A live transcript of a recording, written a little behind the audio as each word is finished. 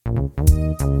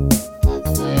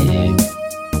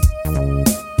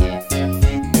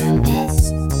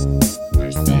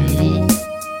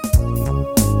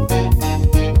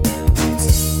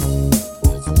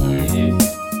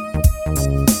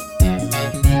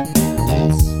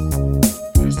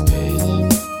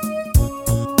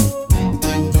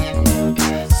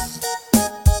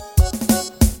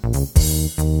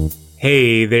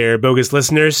Hey there, bogus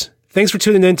listeners. Thanks for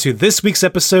tuning in to this week's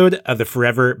episode of the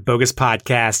Forever Bogus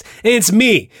Podcast. And it's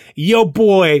me, yo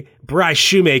boy, Bryce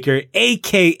Shoemaker,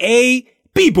 a.k.a.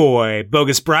 B-Boy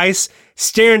Bogus Bryce,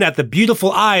 staring at the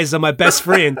beautiful eyes of my best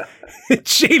friend,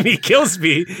 Jamie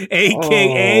Killsby,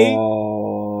 a.k.a.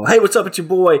 Oh. Hey, what's up? It's your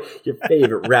boy, your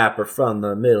favorite rapper from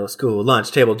the middle school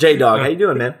lunch table, J-Dog. How you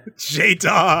doing, man?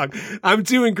 J-Dog. I'm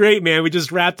doing great, man. We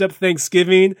just wrapped up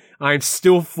Thanksgiving. I'm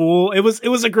still full. It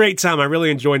was a great time. I really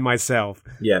enjoyed myself.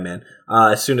 Yeah, man.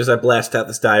 As soon as I blast out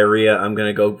this diarrhea, I'm going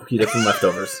to go heat up some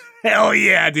leftovers. Hell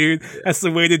yeah, dude. That's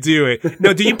the way to do it.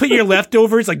 No, do you put your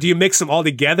leftovers, do you mix them all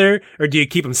together? Or do you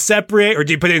keep them separate? Or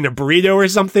do you put it in a burrito or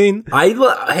something? I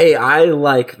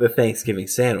like the Thanksgiving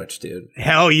sandwich, dude.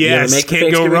 Hell yes.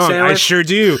 Can't go wrong. Sandwich? I sure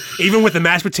do. Even with the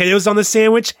mashed potatoes on the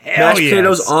sandwich? Hell mashed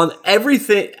potatoes on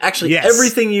everything. Actually,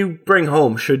 everything you bring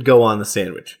home should go on the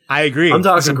sandwich. I agree. I'm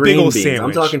talking green beans. Sandwich.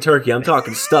 I'm talking turkey. I'm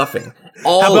talking stuffing.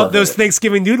 How about those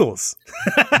Thanksgiving noodles?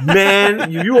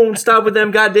 Man, you won't stop with them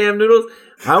goddamn noodles.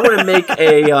 I want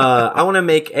to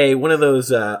make one of those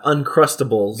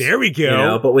Uncrustables. There we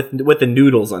go. But with the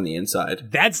noodles on the inside.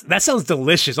 That sounds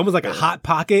delicious. Almost like a Hot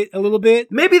Pocket a little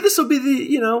bit. Maybe this will be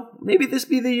maybe this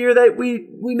be the year that we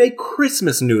make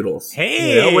Christmas noodles.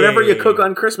 Hey, whatever you cook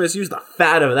on Christmas, use the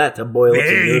fat of that to boil some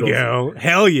noodles. There you go.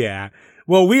 Hell yeah.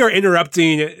 Well, we are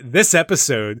interrupting this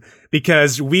episode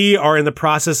because we are in the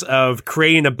process of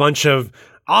creating a bunch of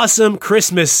awesome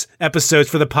Christmas episodes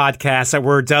for the podcast that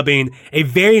we're dubbing A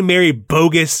Very Merry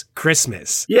Bogus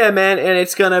Christmas. Yeah, man, and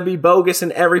it's going to be bogus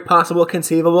in every possible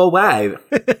conceivable way.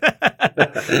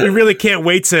 We really can't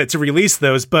wait to release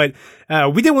those, but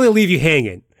we didn't want to leave you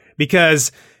hanging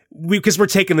because we're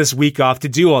taking this week off to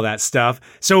do all that stuff.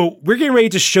 So we're getting ready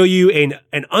to show you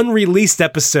an unreleased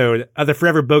episode of the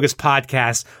Forever Bogus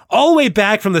Podcast all the way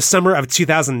back from the summer of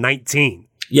 2019.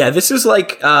 Yeah, this is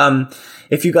like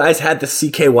if you guys had the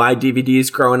CKY DVDs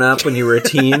growing up when you were a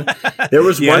teen, there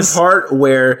was one part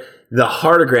where the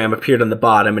heartogram appeared on the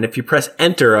bottom, and if you press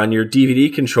enter on your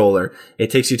DVD controller, it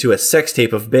takes you to a sex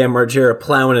tape of Bam Margera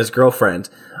plowing his girlfriend.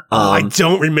 I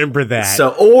don't remember that.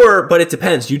 But it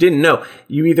depends. You didn't know.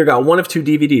 You either got one of two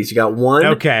DVDs. You got one.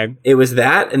 Okay. It was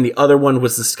that, and the other one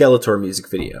was the Skeletor music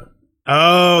video.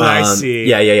 Oh, I see.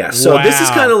 Yeah. So this is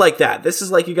kind of like that. This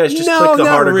is like you guys just click the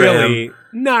heartogram. Really.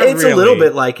 It's a little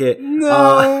bit like it.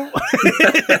 No.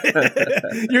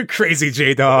 You're crazy,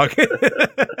 J-Dog.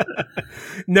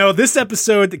 No, this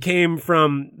episode came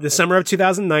from the summer of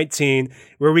 2019,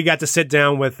 where we got to sit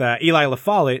down with Eli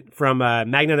LaFollette from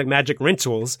Magnetic Magic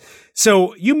Rentals.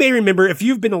 So you may remember, if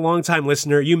you've been a long-time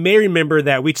listener, you may remember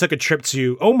that we took a trip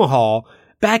to Omaha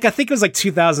back, I think it was like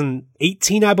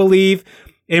 2018, I believe.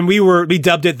 And we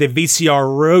dubbed it the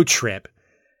VCR Road Trip.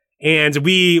 And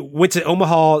we went to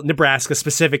Omaha, Nebraska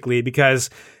specifically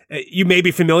because you may be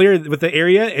familiar with the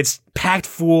area. It's packed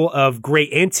full of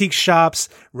great antique shops,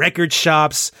 record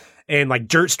shops, and like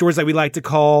dirt stores that we like to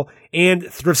call, and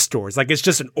thrift stores. Like it's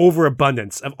just an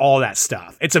overabundance of all that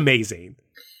stuff. It's amazing.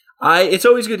 It's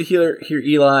always good to hear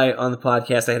Eli on the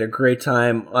podcast. I had a great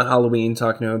time on Halloween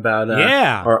talking to him about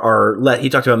he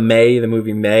talked about May, the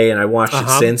movie May, and I watched it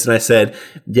since, and I said,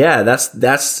 yeah, that's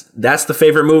the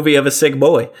favorite movie of a sick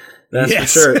boy. That's for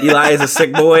sure. Eli is a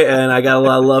sick boy, and I got a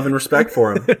lot of love and respect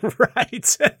for him.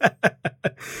 Right.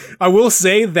 I will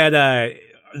say that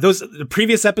the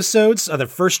previous episodes of the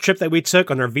first trip that we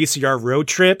took on our VCR road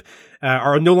trip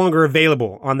are no longer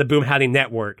available on the Boom Howdy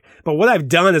Network. But what I've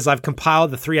done is I've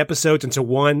compiled the 3 episodes into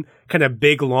one kind of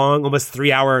big, long, almost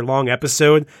 3-hour long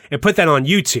episode and put that on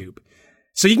YouTube.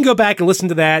 So you can go back and listen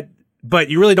to that, but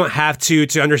you really don't have to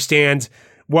understand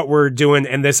what we're doing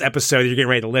in this episode that you're getting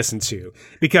ready to listen to,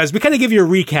 because we kind of give you a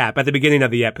recap at the beginning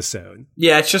of the episode.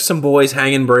 Yeah, it's just some boys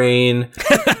hanging brain,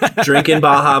 drinking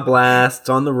Baja Blast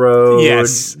on the road,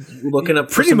 looking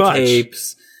up for some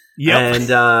tapes. Yep.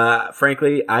 And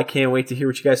frankly, I can't wait to hear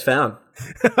what you guys found.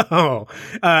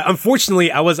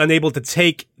 Unfortunately, I was unable to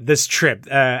take this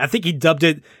trip. I think he dubbed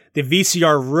it the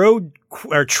VCR Road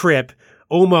Trip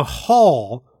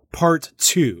Omaha Part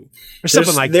 2 or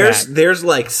something like that. There's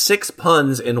like 6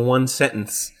 puns in one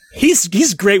sentence.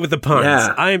 He's great with the puns.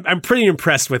 Yeah. I'm pretty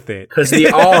impressed with it. Because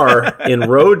the R in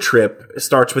road trip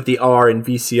starts with the R in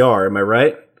VCR. Am I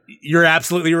right? You're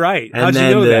absolutely right. And How'd you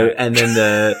know that? And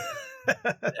then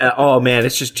Oh man,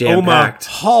 it's just jam-packed.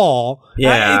 Omaha.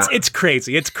 Yeah. It's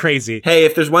crazy. It's crazy. Hey,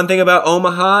 if there's one thing about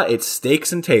Omaha, it's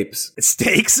steaks and tapes.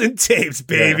 Steaks and tapes,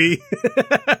 baby.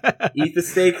 Yeah. Eat the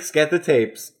steaks, get the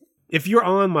tapes. If you're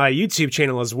on my YouTube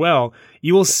channel as well,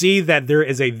 you will see that there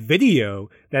is a video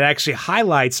that actually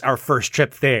highlights our first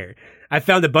trip there. I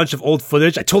found a bunch of old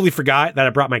footage. I totally forgot that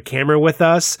I brought my camera with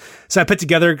us. So I put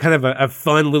together kind of a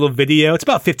fun little video. It's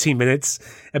about 15 minutes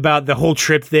about the whole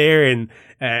trip there and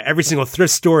every single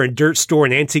thrift store and dirt store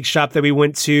and antique shop that we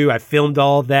went to. I filmed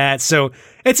all that. So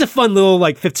it's a fun little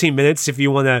 15 minutes if you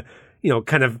want to,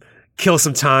 kind of kill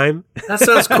some time. That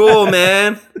sounds cool,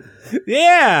 man.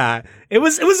 Yeah, it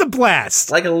was a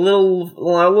blast. Like a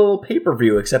little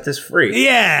pay-per-view, except it's free.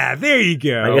 Yeah, there you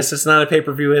go. I guess it's not a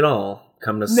pay-per-view at all.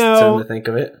 Come to think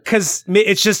of it, because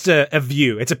it's just a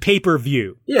view. It's a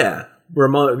pay-per-view. Yeah,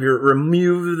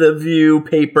 remove the view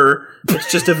paper.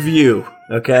 It's just a view.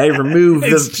 Okay, remove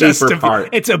the paper part.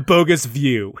 It's a bogus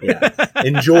view. Yeah.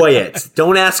 Enjoy it.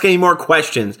 Don't ask any more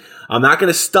questions. I'm not going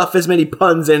to stuff as many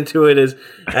puns into it as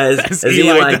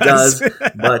Eli does.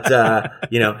 But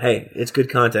hey, it's good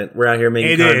content. We're out here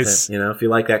making content. Is. If you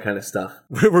like that kind of stuff,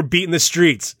 we're beating the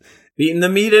streets, beating the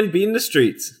meat and beating the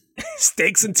streets.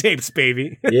 Steaks and tapes,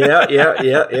 baby. Yeah.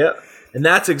 And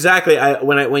that's exactly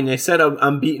when I said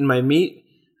I'm beating my meat,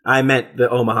 I meant the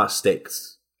Omaha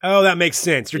steaks. Oh, that makes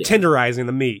sense. You're tenderizing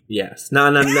the meat. Yes. No,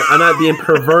 I'm not being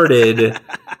perverted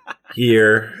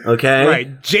here. Okay.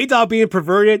 Right. J-Dog being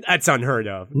perverted, that's unheard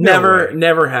of.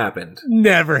 Never happened.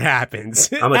 Never happens.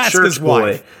 I'm a church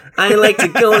boy. I like to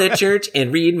go to church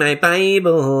and read my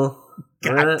Bible.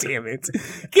 God damn it.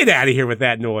 Get out of here with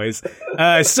that noise.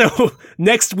 So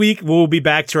next week, we'll be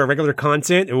back to our regular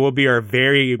content. It will be our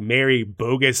very merry,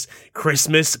 bogus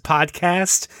Christmas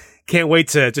podcast. Can't wait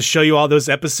to show you all those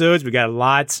episodes. We got a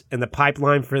lot in the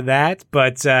pipeline for that.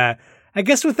 But I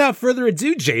guess without further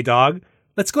ado, J-Dog,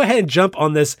 let's go ahead and jump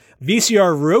on this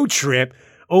VCR road trip,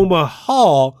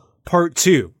 Omaha Part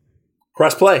 2.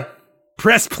 Press play.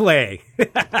 Press play.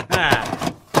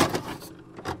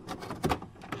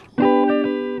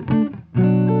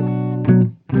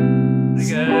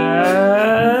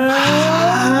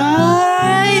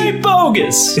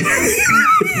 Bogus.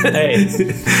 Hey,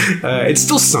 it's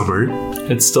still summer.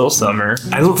 It's still summer.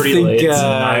 I don't think late. It's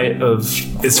the night of.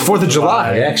 It's 4th of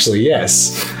July, actually.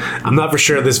 Yes, I'm not for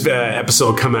sure this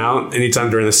episode will come out anytime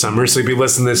during the summer, so you'll be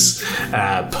listening to this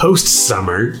post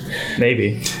summer,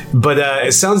 maybe. But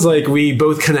it sounds like we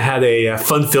both kind of had a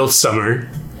fun-filled summer.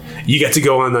 You got to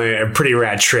go on a pretty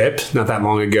rad trip not that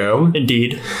long ago.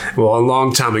 Indeed. Well, a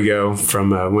long time ago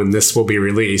from when this will be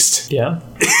released. Yeah.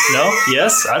 No?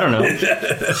 Yes? I don't know.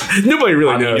 Nobody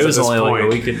really knows. It was at this only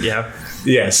point. like a week. Yeah.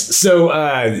 Yes. So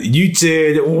you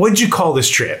did. What did you call this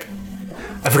trip?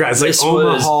 I forgot. It's this like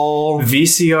Omaha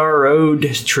VCR Road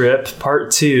Trip Part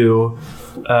 2.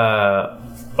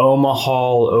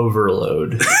 Omaha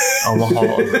Overload. Omaha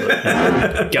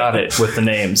Overload. Got it with the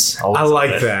names. I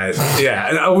like that. Yeah,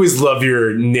 and I always love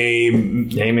your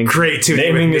naming creativity.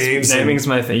 Naming's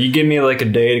my thing. You give me like a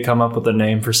day to come up with a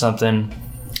name for something,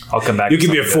 I'll come back. You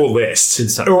give me a full list,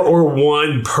 or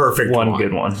one perfect one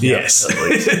good one. Yes.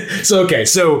 So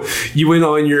you went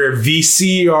on your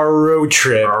VCR road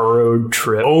trip.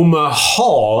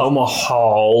 Omaha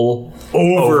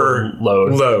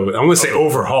Overload. I want to say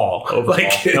overhaul.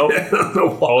 Nope.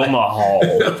 Omaha.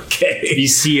 Okay.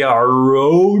 VCR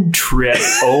road trip.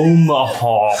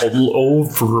 Omaha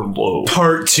Overload.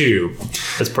 Part 2.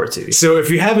 That's part 2. So if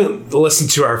you haven't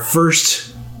listened to our first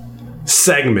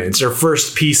segments or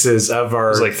first pieces of our...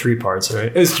 It was like 3 parts, right?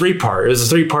 It was 3-part. It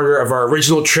was a 3-parter of our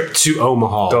original trip to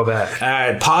Omaha. Go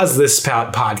back. Pause this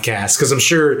podcast because I'm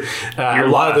sure a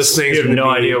lot of those things... You have no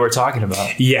idea what we're talking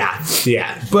about. Yeah.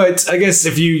 But I guess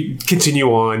if you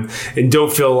continue on and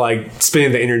don't feel like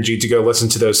spending the energy to go listen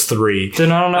to those 3...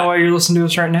 Then I don't know why you're listening to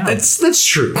us right now. That's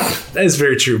true. That is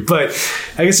very true. But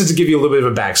I guess to give you a little bit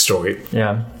of a backstory.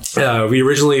 Yeah. We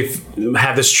originally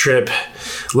had this trip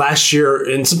last year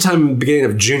in sometime beginning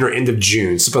of June or end of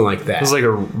June, something like that. It was like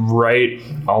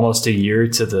almost a year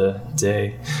to the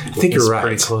day. I think you're right.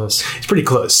 Pretty close. It's pretty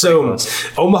close.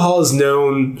 Omaha is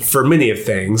known for many of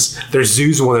things. Their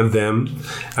zoo's one of them.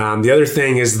 The other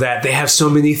thing is that they have so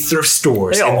many thrift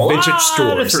stores and vintage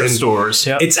stores.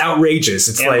 Yep. It's outrageous.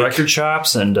 It's like record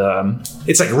shops and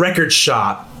it's like record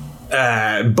shop,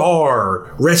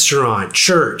 bar, restaurant,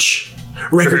 church.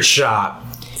 Record shop,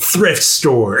 thrift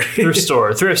store.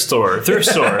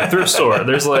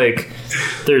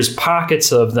 There's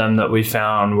pockets of them that we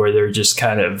found where they're just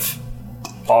kind of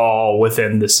all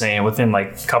within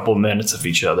like a couple minutes of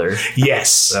each other.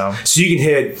 Yes. So you can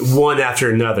hit one after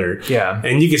another. Yeah.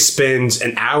 And you can spend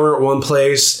an hour at one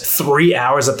place, 3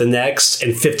 hours at the next,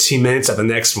 and 15 minutes at the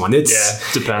next one. Depends.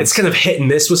 It's kind of hit and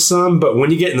miss with some, but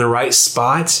when you get in the right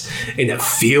spot and it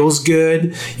feels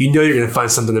good, you know you're going to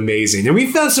find something amazing. And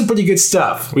we found some pretty good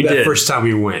stuff that first time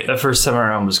we went. That first time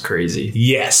around was crazy.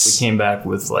 Yes. We came back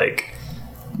with like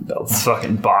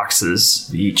fucking boxes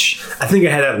each. I think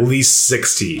I had at least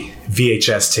 60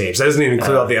 VHS tapes. That doesn't even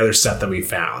include all the other stuff that we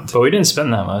found. But we didn't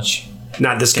spend that much.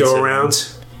 Not this go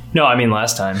around? No, I mean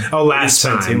last time. Oh, last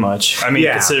time. Too much. I mean,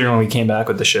 considering when we came back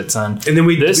with the shit ton. And then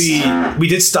we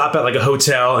did stop at like a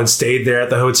hotel and stayed there at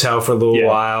the hotel for a little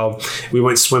while. We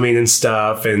went swimming and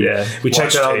stuff, and we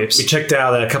checked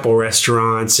out a couple of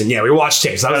restaurants, and we watched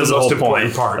tapes. That was the most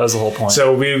important part. That was the whole point.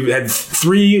 So we had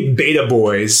 3 beta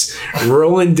boys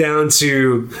rolling down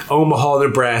to Omaha,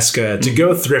 Nebraska to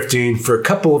go thrifting for a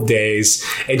couple of days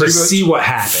and just see what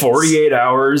happens. 48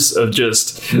 hours of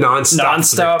just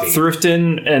nonstop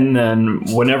thrifting. And then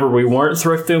whenever we weren't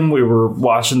thrifting, we were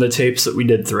watching the tapes that we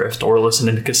did thrift or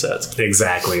listening to cassettes.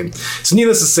 Exactly. So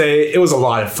needless to say, it was a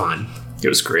lot of fun. It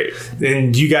was great.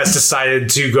 And you guys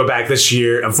decided to go back this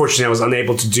year. Unfortunately, I was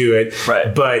unable to do it.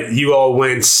 Right. But you all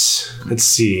went, let's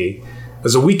see, it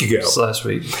was a week ago. It's last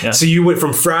week. Yeah. So you went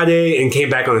from Friday and came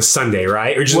back on a Sunday,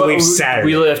 right? Or just leave Saturday?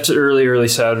 We left early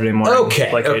Saturday morning.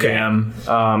 Okay. Like 8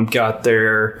 a.m. Got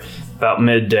there about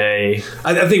midday.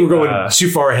 I think we're going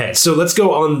too far ahead. So let's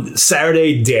go on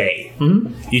Saturday day.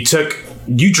 Mm-hmm.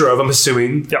 You drove, I'm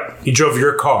assuming. Yep. You drove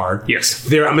your car.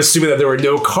 Yes. I'm assuming that there were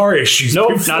no car issues.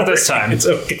 Nope, not this time. It's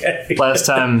okay. Last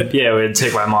time, we had to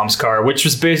take my mom's car, which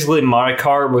was basically my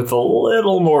car with a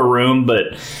little more room, but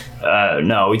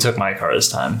no, we took my car this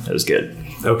time. It was good.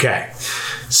 Okay.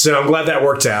 So I'm glad that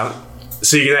worked out.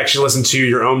 So you can actually listen to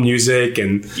your own music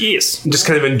and just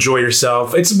kind of enjoy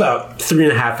yourself. It's about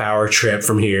 3.5 hour trip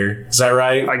from here. Is that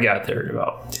right? I got there in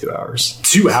about 2 hours.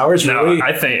 2 hours? Really? No,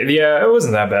 I think, it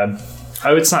wasn't that bad.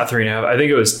 It's not 3.5. I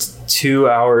think it was 2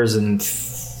 hours and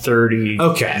 30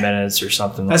 minutes or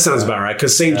something. That sounds about right.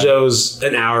 Because St. Joe's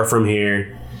an hour from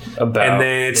here. And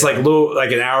then it's like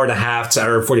an hour and a half to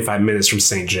hour 45 minutes from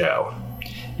St. Joe.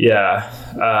 Yeah.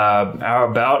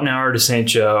 About an hour to St.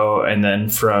 Joe, and then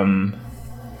from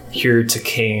here to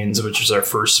Canes, which was our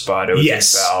first spot. It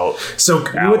was about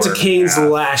we went to Canes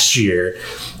last year,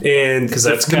 and because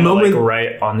that's kind of like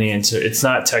right on the it's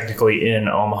not technically in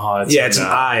Omaha. It's in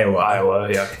Iowa.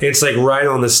 It's like right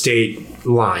on the state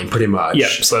line, pretty much. Yep.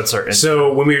 So that's our.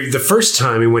 So when the first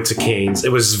time we went to Canes,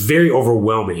 it was very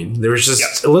overwhelming. There was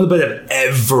just a little bit of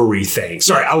everything.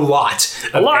 Sorry, a lot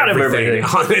of everything.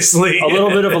 Honestly, a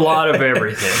little bit of a lot of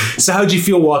everything. So how did you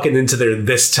feel walking into there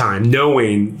this time,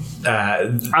 knowing?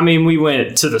 I mean, we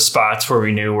went to the spots where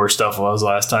we knew where stuff was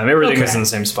last time. Everything was in the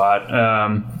same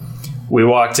spot. We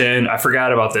walked in. I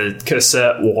forgot about the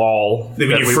cassette wall that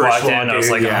we walked in. I was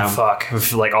like, oh,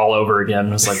 fuck. Like all over again.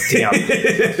 I was like, damn.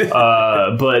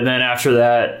 But then after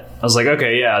that, I was like,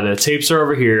 okay, the tapes are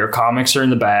over here. Comics are in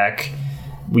the back.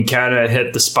 We kind of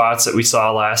hit the spots that we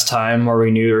saw last time where we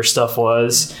knew where stuff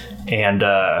was. And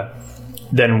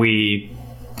then we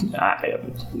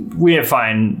didn't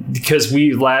find, because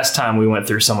last time we went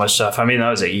through so much stuff. I mean, that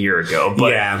was a year ago,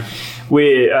 but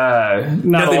we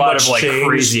not a lot of like changed.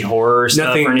 Crazy horror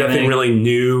stuff. Nothing really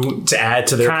new to add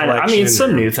to their collection. I mean,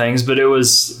 some new things, but it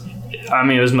was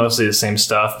mostly the same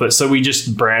stuff. But so we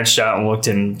just branched out and looked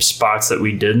in spots that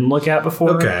we didn't look at before.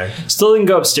 Okay. Still didn't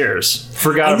go upstairs.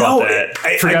 Forgot about that.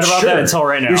 Forgot about that until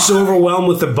right now. You're so overwhelmed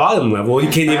with the bottom level. You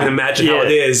can't even imagine how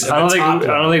it is. I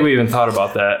don't think we even thought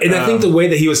about that. And I think the way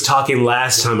that he was talking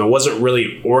last time, it wasn't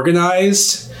really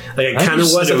organized. Like it kind of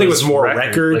was. I think it was more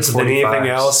records than anything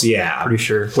else. Yeah. Pretty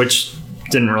sure. Which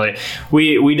didn't really.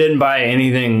 We didn't buy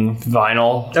anything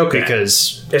vinyl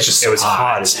because it was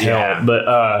hot as hell. Yeah. But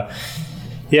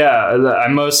I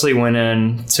mostly went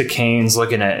in to Canes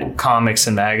looking at comics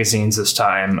and magazines this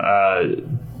time.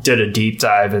 Did a deep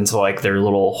dive into like their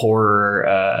little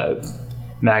horror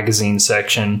magazine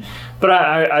section. But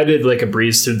I did like a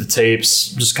breeze through the tapes,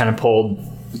 just kind of pulled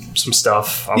some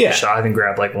stuff off the shelf and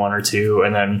grabbed like one or two,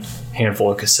 and then a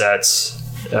handful of cassettes.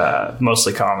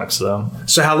 Mostly comics, though.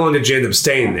 So how long did you end up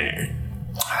staying there?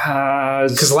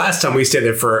 Because last time we stayed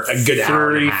there for a good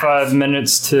hour 35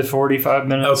 minutes to 45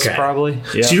 minutes, probably.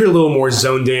 Yeah. So you're a little more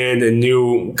zoned in and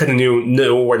knew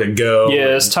where to go. Yeah,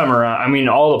 this time around, I mean,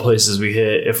 all the places we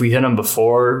hit, if we hit them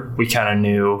before, we kind of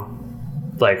knew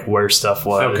like where stuff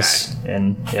was.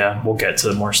 And we'll get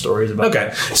to more stories about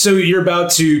that. So you're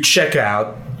about to check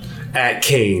out. at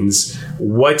Cane's,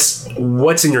 what's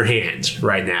in your hand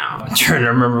right now? I'm trying to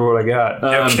remember what I got.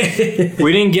 Okay.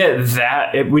 We didn't get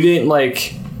that.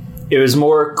 It was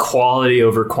more quality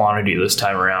over quantity this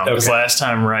time around. Because last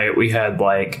time, right, we had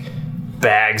like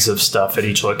bags of stuff at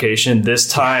each location. This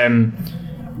time,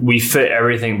 we fit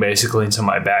everything basically into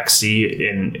my back seat,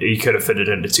 and you could have fit it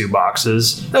into 2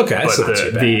 boxes. Okay, but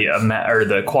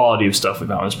the quality of stuff we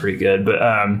found was pretty good. But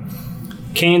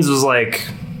Cane's was like,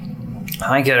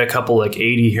 I get a couple like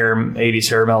 80s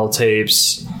hair metal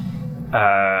tapes.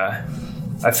 I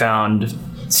found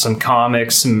some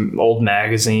comics, some old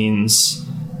magazines.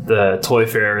 The Toy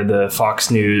Fair, the Fox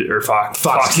News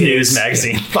News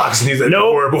magazine. Fox News.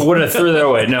 No, horrible. Would have threw that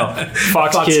away. No,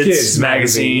 Fox Kids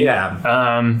magazine. Yeah.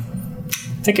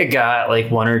 I think I got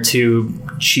like 1 or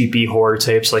 2 cheapy horror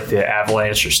tapes, like the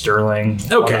Avalanche or Sterling.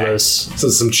 Okay. So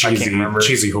some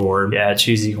cheesy horror. Yeah,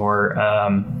 cheesy horror.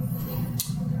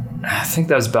 I think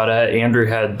that was about it. Andrew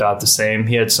had about the same.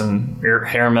 He had some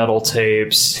hair metal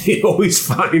tapes. He always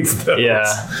finds those. Yeah.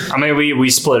 I mean, we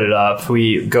split it up.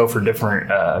 We go for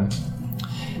different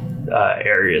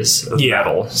areas of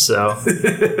metal. So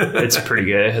it's pretty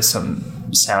good. It has some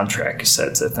soundtrack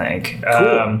cassettes, I think.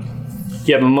 Cool.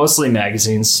 Yeah, but mostly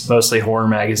magazines. Mostly horror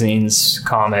magazines,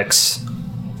 comics,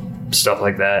 stuff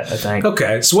like that, I think.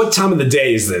 Okay. So what time of the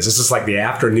day is this? Is this like the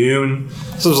afternoon?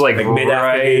 So it was like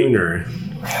mid-afternoon or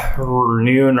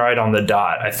noon, right on the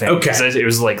dot, I think. Okay. It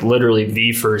was like literally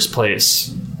the first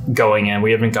place going in.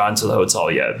 We haven't gotten to the hotel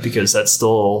yet because that's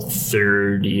still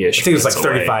 30-ish. I think it's like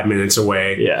 35 minutes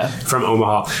away from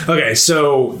Omaha. Okay,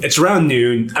 so it's around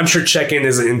noon. I'm sure check-in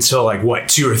isn't until like, what,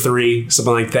 2 or 3,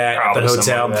 something like that at the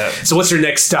hotel. Like so what's your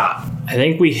next stop? I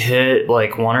think we hit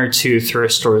like 1 or 2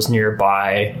 thrift stores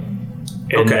nearby.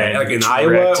 Okay, like in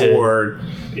Iowa or...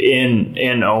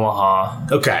 In Omaha.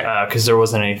 Okay. Because there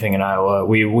wasn't anything in Iowa.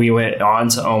 We went on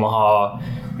to Omaha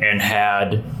and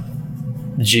had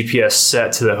GPS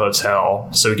set to the hotel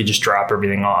so we could just drop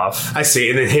everything off. I see.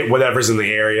 And then hit whatever's in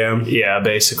the area. Yeah,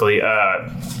 basically.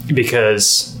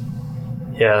 Because,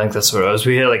 I think that's what it was.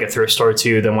 We hit like a thrift store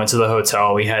too, then went to the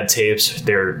hotel. We had tapes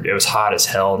there. It was hot as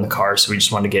hell in the car, so we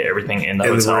just wanted to get everything in the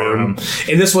hotel room.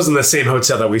 And this wasn't the same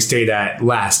hotel that we stayed at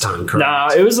last time, correct?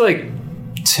 Nah, it was like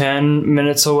 10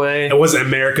 minutes away. It wasn't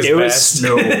America's Best.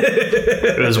 No,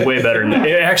 it was way better.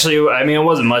 It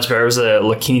wasn't much better. It was a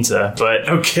La Quinta, but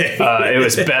it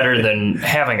was better than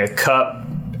having a cup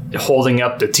holding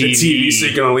up the TV. So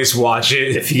you can at least watch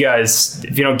it. If you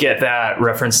don't get that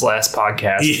reference last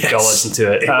podcast, go listen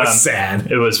to it. It was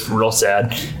sad. It was real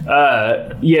sad.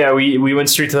 We went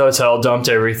straight to the hotel, dumped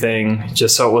everything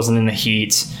just so it wasn't in the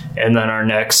heat. And then our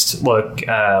next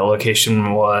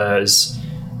location was,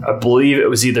 I believe it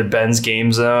was either Ben's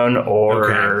Game Zone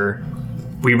or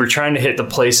we were trying to hit the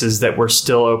places that were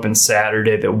still open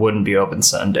Saturday that wouldn't be open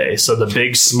Sunday. So the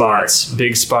big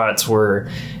spots were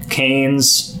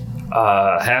Cane's,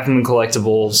 Half Moon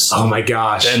Collectibles. Oh my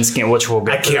gosh. Ben's Game, which we'll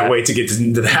get I can't wait to get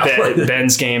into that one.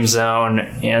 Ben's Game Zone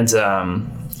and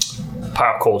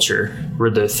Pop Culture were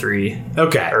the 3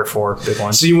 or 4 big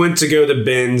ones. So you went to go to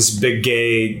Ben's Big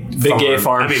Game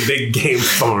Farm.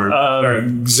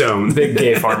 Or Zone. Big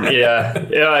Gay Farm.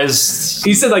 Yeah.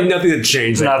 He said like nothing had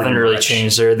changed. Nothing really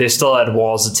changed there. They still had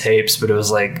walls of tapes, but it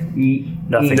was like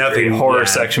nothing. The horror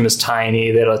section was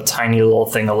tiny. They had a tiny little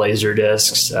thing of laser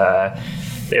discs.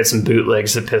 They had some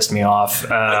bootlegs that pissed me off.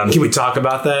 Can we talk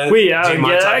about that?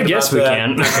 I guess we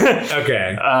can.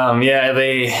 Okay.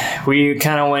 We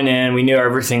kind of went in. We knew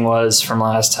everything was from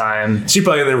last time. So you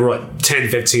probably in there for 10,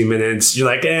 15 minutes. You're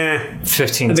like,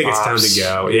 15 I think tops. it's time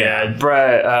to go. Yeah.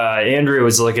 Brett, Andrew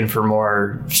was looking for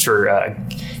more for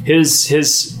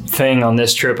his thing on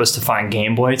this trip was to find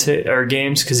Game Boy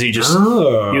games because he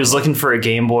was looking for a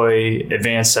Game Boy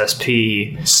Advance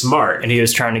SP. Smart. And he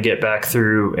was trying to get back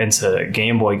through into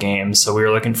Game Boy games, so we were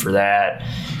looking for that.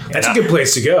 That's a good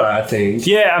place to go, I think.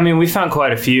 Yeah, I mean, we found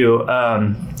quite a few.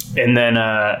 And then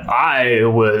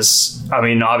obviously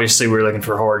we were looking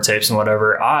for horror tapes and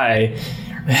whatever. I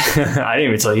didn't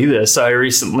even tell you this. So I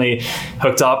recently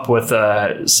hooked up with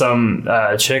some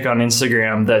chick on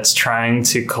Instagram that's trying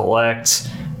to collect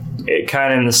it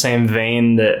kind of in the same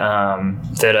vein that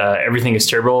Everything is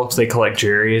Terrible, because they collect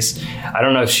Jerry's. I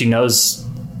don't know if she knows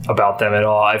about them at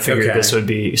all. I figured this would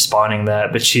be spawning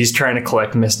that, but she's trying to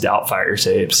collect Miss Doubtfire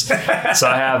tapes. So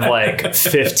I have like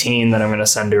 15 that I'm going to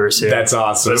send to her soon. That's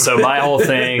awesome. So my whole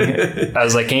thing, I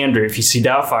was like, Andrew, if you see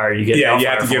Doubtfire, you get Doubtfire. You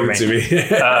have to give it to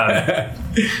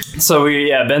me. So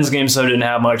Ben's Game Zone didn't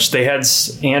have much.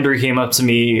 Andrew came up to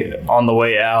me on the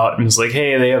way out and was like,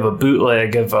 hey, they have a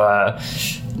bootleg of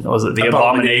was it the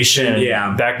Abomination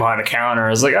back behind the counter. I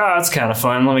was like, oh, that's kind of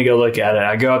fun. Let me go look at it.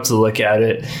 I go up to look at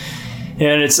it.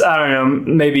 And it's, I don't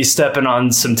know, maybe stepping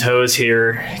on some toes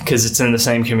here because it's in the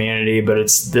same community, but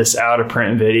it's this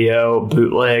out-of-print video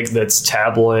bootleg that's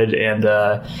tabloid and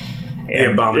the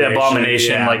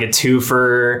Abomination, like a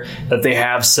twofer that they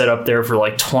have set up there for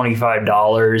like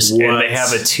 $25. And they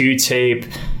have a 2-tape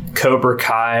Cobra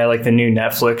Kai, like the new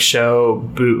Netflix show,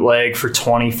 bootleg for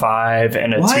 $25,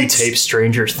 and a 2-tape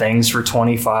Stranger Things for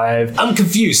 $25. I'm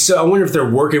confused. So I wonder if they're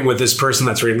working with this person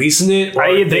that's releasing it,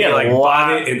 or they like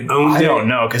bought it and owned it. I don't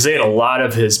know, because they had a lot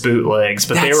of his bootlegs,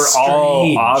 but they were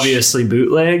all obviously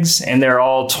bootlegs, and they're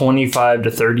all $25 to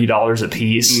 $30 a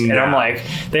piece. And I'm like,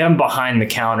 they have them behind the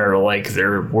counter like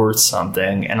they're worth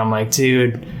something, and I'm like,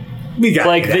 dude.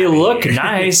 They look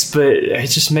nice, but it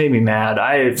just made me mad.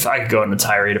 I could go on a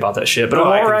tirade about that shit, but I'm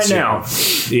all right now.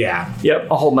 Yeah. Yep,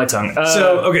 I'll hold my tongue.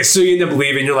 So you end up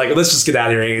leaving. You're like, let's just get out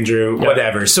of here, Andrew. Yep.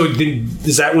 Whatever. So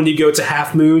is that when you go to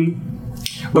Half Moon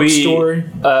bookstore?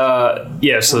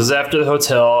 Yeah, so it was after the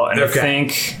hotel, and I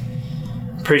think,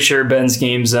 pretty sure Ben's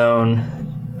Game Zone.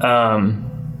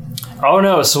 Oh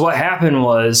no, so what happened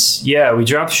was, we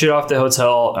dropped shit off the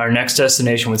hotel. Our next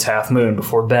destination was Half Moon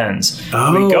before Ben's.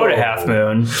 We go to Half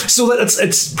Moon. So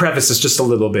let's preface this just a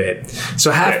little bit.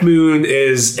 So Half Moon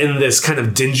is in this kind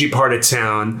of dingy part of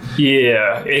town.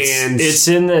 Yeah, it's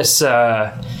in this,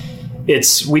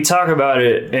 we talk about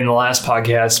it in the last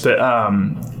podcast, but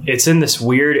it's in this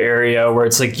weird area where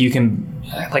it's like you can,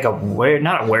 like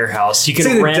not a warehouse. You can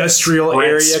it's an rent industrial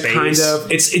area, space. kind of.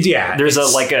 There's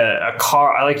a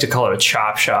car. I like to call it a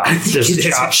chop shop. There's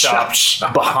a chop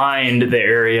shop behind the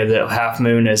area that Half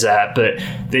Moon is at, but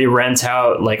they rent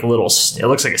out like little. It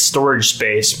looks like a storage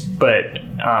space, but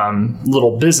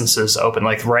little businesses open.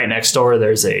 Like right next door,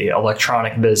 there's a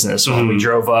electronic business. When we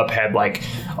drove up, had like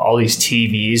all these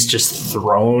TVs just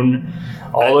thrown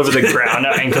all over the ground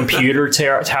and computer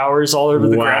towers all over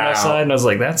the ground outside. And I was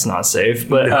like, that's not safe.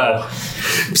 But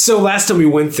so last time we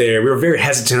went there, we were very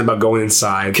hesitant about going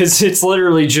inside. Because it's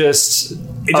literally just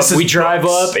we drive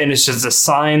up and it's just a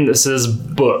sign that says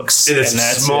books. In a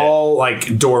small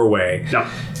like doorway. No.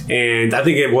 And I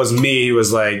think it was me who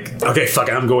was like, okay, fuck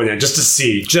it, I'm going in just to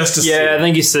see. Yeah, I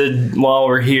think he said, while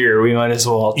we're here, we might as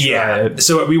well try it.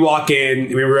 So we walk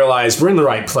in, we realize we're in the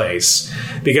right place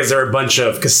because there are a bunch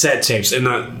of cassette tapes and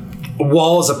the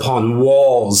walls upon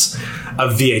walls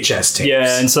of VHS tapes.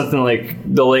 Yeah, and something like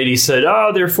the lady said,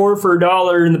 "Oh, they're $4 for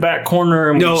 $1 in the back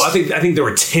corner." And I think they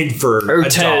were 10 for a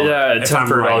 $10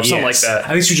 for $1, something like that. I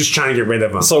think she was just trying to get rid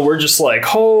of them. So we're just like,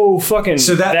 oh, fucking.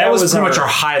 So that was pretty much our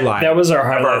highlight. That was our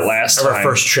highlight last time. Of our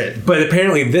first trip. But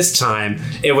apparently this time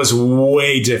it was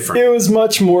way different. It was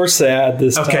much more sad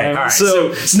this time. Okay, all right.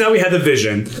 So now we had the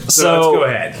vision. So let's go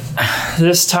ahead.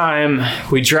 This time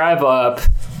we drive up.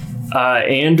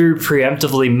 Andrew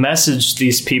preemptively messaged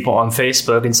these people on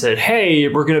Facebook and said, hey,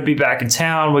 we're going to be back in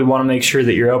town. We want to make sure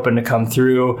that you're open to come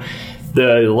through.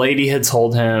 The lady had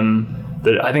told him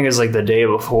that I think it was like the day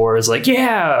before. It's like,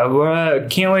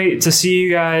 can't wait to see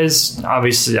you guys.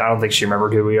 Obviously, I don't think she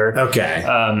remembered who we are. Okay.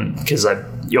 Because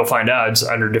you'll find out it's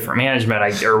under different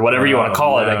management or whatever you want to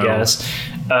call it, I guess.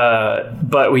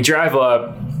 But we drive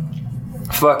up,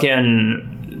 fucking...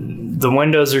 The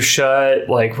windows are shut.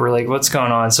 Like, we're like, what's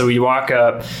going on? So we walk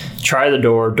up, try the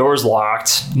door's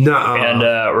locked. Nuh-uh. And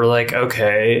we're like,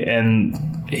 okay. And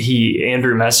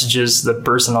Andrew messages the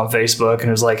person on Facebook and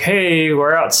was like, hey,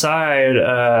 we're outside.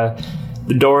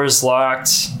 The door's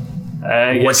locked.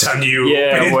 What time do you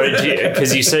open?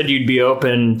 Because you said you'd be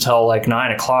open till like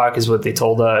 9 o'clock is what they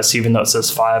told us, even though it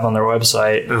says 5 on their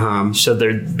website. So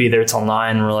they'd be there till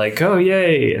 9. And we're like, oh,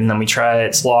 yay. And then we try it.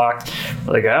 It's locked.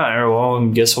 We're like, well, I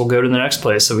guess we'll go to the next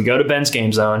place. So we go to Ben's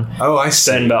Game Zone. Oh, I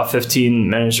see. Spend about 15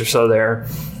 minutes or so there.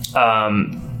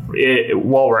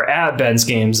 While we're at Ben's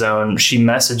Game Zone, she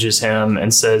messages him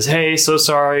and says, hey, so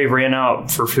sorry, ran out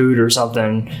for food or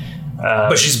something.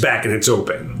 But she's back and it's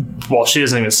open. Well, she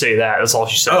doesn't even say that. That's all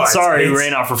she said. Sorry,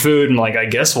 ran out for food, and like, I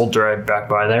guess we'll drive back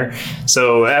by there.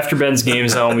 So after Ben's Game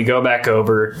Zone, we go back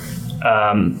over.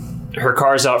 Her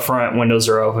car's out front, windows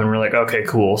are open. We're like, okay,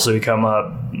 cool. So we come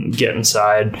up, get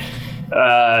inside,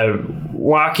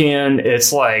 walk in.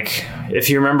 It's like, if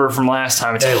you remember from last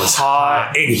time, it was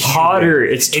hot, hotter.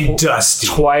 It's dusty.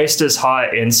 Twice as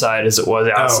hot inside as it was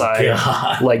outside.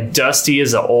 Oh, like dusty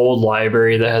as an old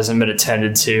library that hasn't been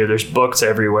attended to. There's books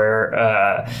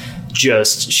everywhere.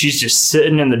 She's just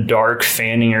sitting in the dark,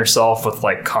 fanning herself with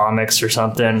like comics or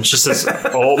something. Just this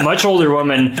much older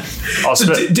woman.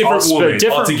 Different woman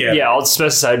altogether. Yeah, I'll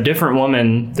specify a different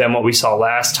woman than what we saw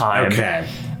last time. Okay.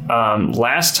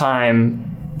 Last time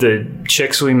the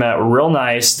chicks we met were real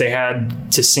nice. They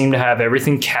had to seem to have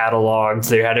everything cataloged.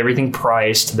 They had everything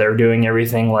priced. They were doing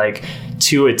everything like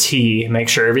to a T, make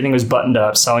sure everything was buttoned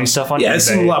up, selling stuff on eBay. Yeah, it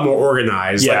seemed a lot more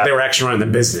organized. Yeah. Like they were actually running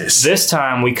the business. This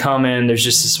time we come in, there's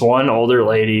just this one older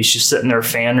lady. She's sitting there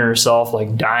fanning herself,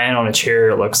 like dying on a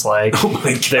chair, it looks like. Oh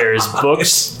my God. There's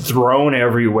books thrown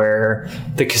everywhere.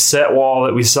 The cassette wall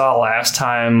that we saw last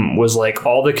time was like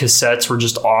all the cassettes were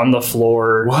just on the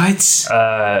floor.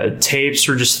 What? Tapes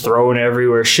were just thrown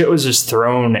everywhere. Shit was just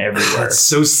thrown everywhere. That's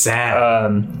so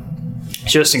sad.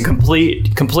 Just in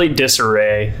complete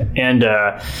disarray. And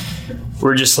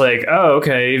we're just like, oh,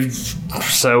 okay.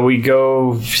 So we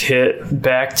go hit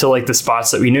back to like the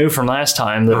spots that we knew from last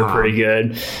time that are pretty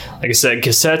good. Like I said,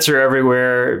 cassettes are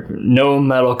everywhere. No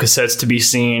metal cassettes to be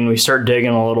seen. We start digging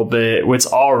a little bit. It's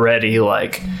already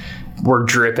like we're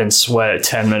dripping sweat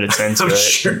 10 minutes into it.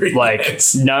 Sure, like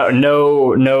yes.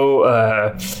 no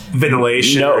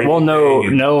ventilation.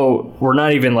 No, we're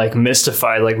not even like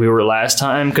mystified like we were last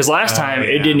time, because last time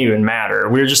it didn't even matter.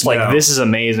 We were just like, this is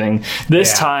amazing.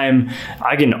 This time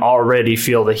I can already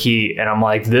feel the heat, and I'm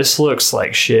like, this looks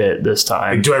like shit this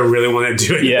time. Like, do I really want to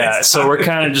do it? Yeah, so we're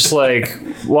kind of just like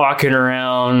walking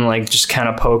around, like just kind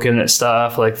of poking at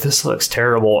stuff, like this looks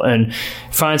terrible, and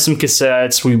find some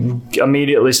cassettes. We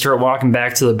immediately start walking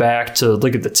back to the back to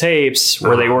look at the tapes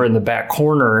where they were in the back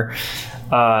corner.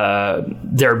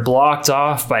 They're blocked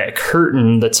off by a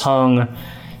curtain that's hung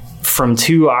from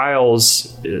 2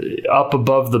 aisles up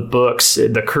above the books.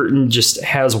 The curtain just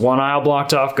has one aisle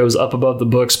blocked off, goes up above the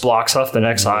books, blocks off the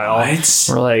next aisle.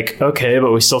 We're like, okay,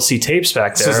 but we still see tapes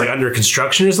back there. So it's like under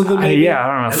construction or something? Maybe? Yeah, I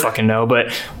don't know, fucking know.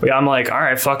 But I'm like, all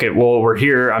right, fuck it. Well, we're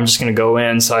here. I'm just going to go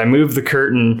in. So I move the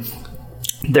curtain.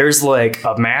 There's like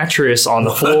a mattress on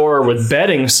the floor with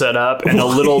bedding set up and a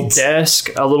little desk,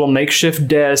 a little makeshift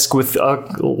desk with a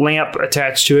lamp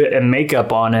attached to it and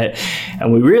makeup on it.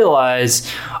 And we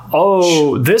realize,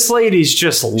 oh, this lady's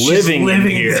just living in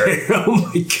here.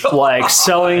 Oh my God. Like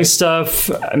selling stuff.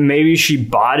 Maybe she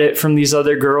bought it from these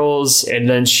other girls and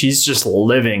then she's just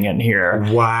living in here.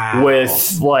 Wow.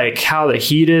 With like how the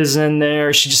heat is in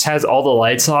there. She just has all the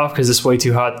lights off because it's way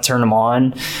too hot to turn them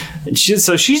on. And she's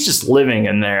just living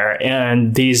in there,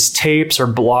 and these tapes are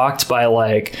blocked by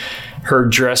like her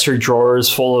dresser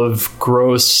drawers full of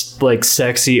gross, like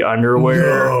sexy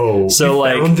underwear. No, so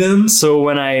like found them? So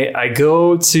when I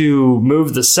go to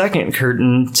move the second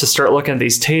curtain to start looking at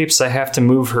these tapes, I have to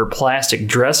move her plastic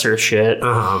dresser shit,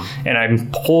 and I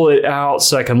pull it out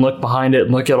so I can look behind it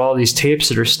and look at all these tapes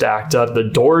that are stacked up. The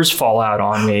doors fall out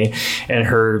on me, and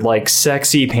her like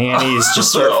sexy panties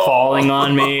just start falling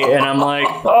on me, and I'm like,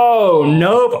 oh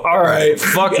nope, all right,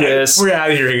 fuck this, we're out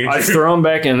of here. I throw them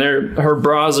back in there. Her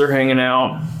bras are hanging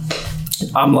out.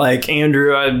 I'm like,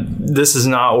 Andrew, this is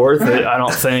not worth it, I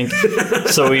don't think.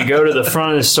 So we go to the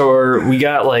front of the store. We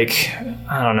got like,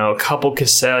 I don't know, a couple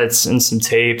cassettes and some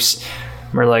tapes.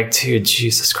 We're like, dude,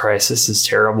 Jesus Christ, this is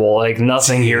terrible. Like,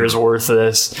 nothing here is worth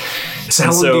this. So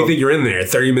how long do you think you're in there?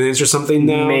 30 minutes or something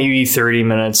now? Maybe 30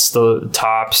 minutes, the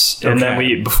tops. And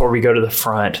then before we go to the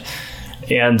front.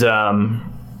 And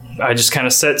I just kind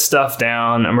of set stuff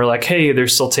down, and we're like, hey,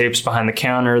 there's still tapes behind the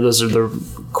counter. Those are the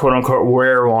quote-unquote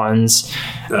rare ones.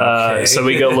 Okay. So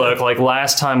we go look. Like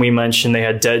last time we mentioned they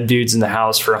had Dead Dudes in the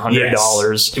House for $100.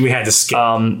 Yes. And we had to skip.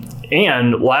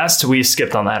 And we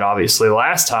skipped on that, obviously.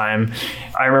 Last time,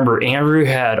 I remember Andrew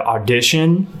had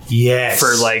Audition. Yes.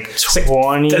 For like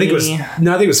 20. I think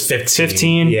it was 15.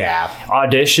 15. Yeah.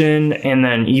 Audition, and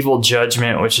then Evil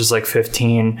Judgment, which is like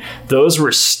 15. Those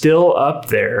were still up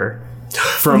there.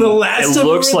 From the last it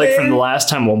looks like from the last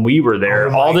time when we were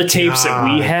there. All the tapes that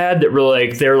we had that were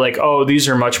like, they're like, oh, these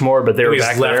are much more, but they were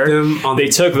back there. They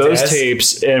took those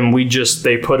tapes and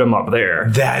they put them up there.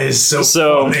 That is so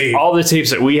funny. All the tapes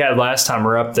that we had last time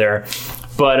were up there.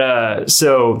 But I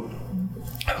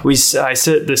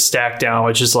set this stack down,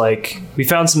 which is like, we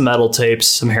found some metal tapes,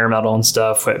 some hair metal and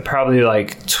stuff, but probably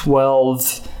like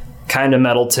 12 kind of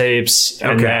metal tapes,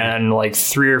 and then like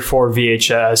 3 or 4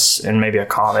 VHS and maybe a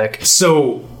comic.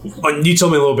 So you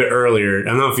told me a little bit earlier, I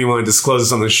don't know if you want to disclose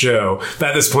this on the show, but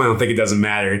at this point I don't think it doesn't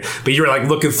matter, but you were like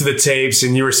looking through the tapes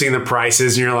and you were seeing the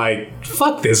prices and you're like,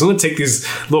 fuck this, I'm gonna take these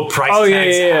little price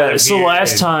tags out of so here.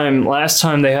 last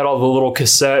time they had all the little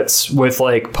cassettes with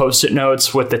like post-it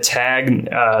notes with the tag,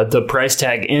 the price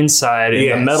tag inside,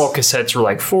 and the metal cassettes were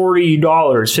like $40,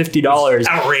 $50.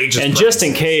 Outrageous and prices. Just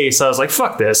in case, I was like,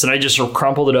 fuck this, and I just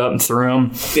crumpled it up and threw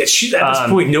them. Yeah, at this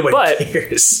point, nobody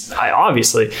cares.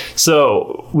 Obviously.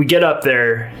 So we get up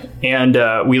there and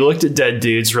we looked at Dead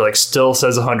Dudes. We're like, still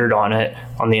says 100 on it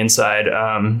on the inside.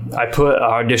 I put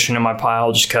Audition in my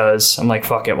pile just because I'm like,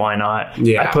 fuck it, why not?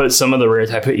 Yeah. I put some of the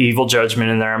rares. I put Evil Judgment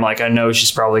in there. I'm like, I know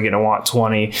she's probably going to want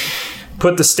 20.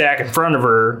 Put the stack in front of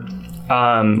her.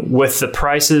 With the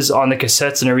prices on the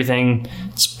cassettes and everything,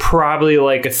 it's probably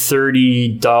like a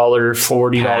 $30,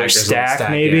 $40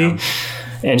 stack maybe. Yeah.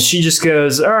 And she just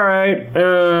goes, all right,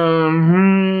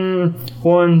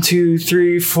 1, 2,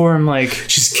 3, 4. I'm like,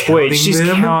 she's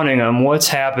counting them. What's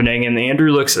happening? And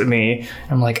Andrew looks at me.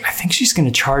 I'm like, I think she's going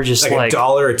to charge us like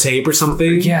 $1 a tape or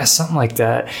something. Yeah, something like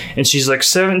that. And she's like,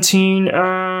 17.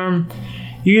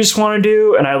 You just want to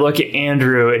do? And I look at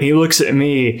Andrew and he looks at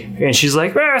me and she's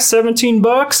like,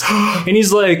 $17. And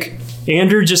he's like,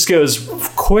 Andrew just goes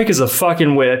quick as a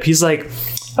fucking whip. He's like,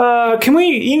 can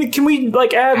we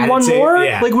like add one more?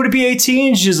 Yeah. Like, would it be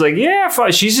 18? She's like, yeah,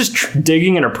 fine. She's just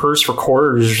digging in her purse for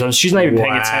quarters or something. She's not even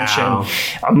paying attention.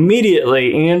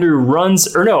 Immediately, Andrew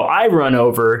I run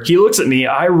over. He looks at me.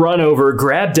 I run over,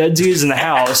 grab Dead Dudes in the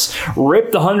house,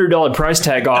 rip the $100 price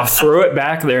tag off, throw it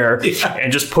back there,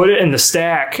 and just put it in the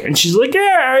stack. And she's like,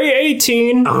 yeah,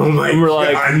 18. Oh my God. And we're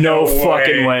like, no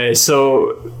fucking way.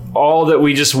 So all that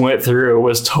we just went through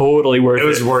was totally worth it. It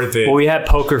was worth it. But we had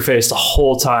poker face the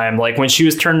whole time. Like when she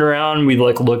was turned around, we'd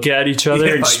like look at each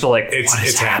other and just be like,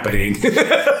 it's happening.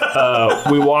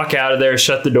 We walk out of there,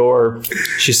 shut the door.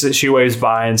 She waves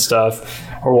bye and stuff.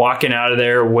 We're walking out of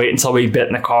there, wait until we get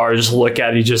in the car, just look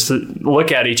at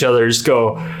each other, just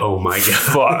go, oh my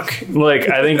God. Fuck. Like,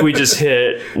 I think we just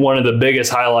hit one of the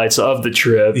biggest highlights of the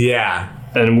trip. Yeah.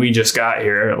 And we just got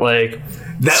here. Like,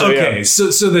 So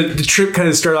the trip kind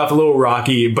of started off a little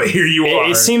rocky, but here you are.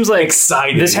 It seems like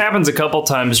excited. This happens a couple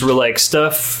times where like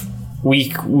stuff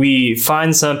we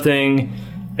find something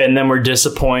and then we're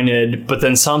disappointed, but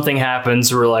then something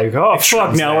happens. We're like, oh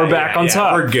fuck! Now we're back on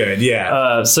top. We're good.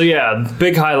 Yeah.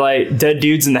 Big highlight: Dead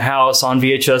Dudes in the House on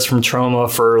VHS from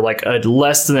Troma for like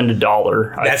less than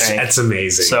 $1. That's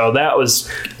amazing. So that's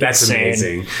insane.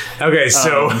 Amazing. Okay,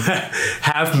 so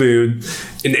Half Moon.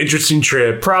 An interesting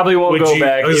trip. Probably won't go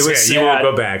back. You won't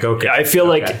go back. Okay. I feel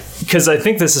like because I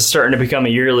think this is starting to become a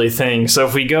yearly thing. So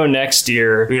if we go next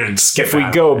year, we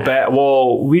go back,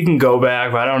 well, we can go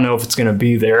back, but I don't know if it's going to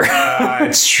be there.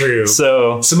 It's true.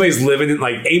 So somebody's living in.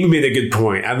 Like Amy made a good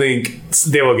point. I think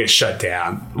they will get shut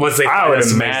down once they. I would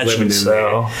imagine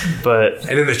so. But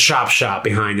and then the chop shop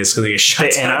behind is going to get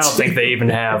shut down. And I don't think they even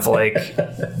have like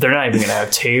they're not even going to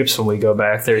have tapes when we go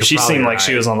back there. She seemed like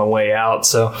she was on the way out.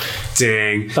 So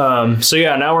dang. So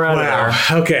yeah, now we're out of there.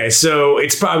 Okay, so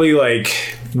it's probably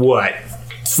like what,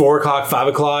 4 o'clock, 5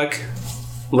 o'clock,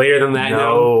 later than that.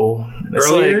 No,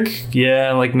 earlier.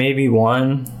 Like maybe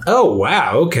 1. Oh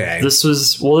wow, okay. This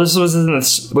was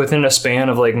within a span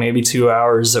of like maybe 2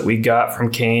 hours that we got from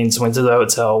Cane's, went to the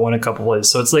hotel, went a couple places.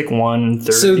 So it's like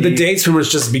 1:30. So the date's pretty much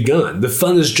just begun. The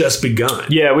fun has just begun.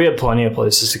 Yeah, we had plenty of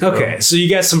places to go. Okay, so you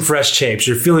got some fresh tapes.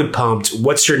 You're feeling pumped.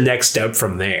 What's your next step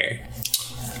from there?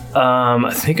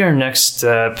 I think our next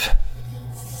step,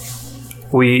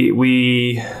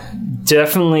 we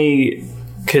definitely,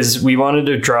 because we wanted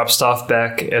to drop stuff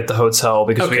back at the hotel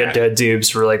because we had Dead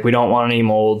Dudes. We're like, we don't want any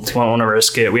mold. We don't want to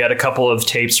risk it. We had a couple of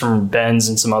tapes from Ben's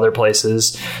and some other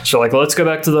places. So like, let's go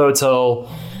back to the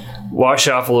hotel, wash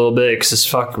off a little bit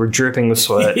because we're dripping with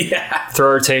sweat. Yeah. Throw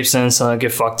our tapes in so I don't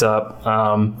get fucked up.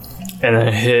 And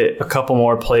then hit a couple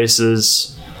more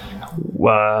places.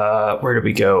 Where did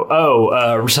we go?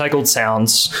 Recycled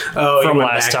Sounds from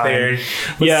last time.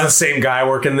 The same guy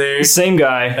working there? Same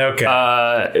guy.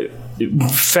 Okay.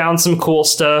 Found some cool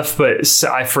stuff, but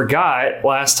I forgot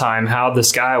last time how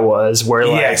this guy was, where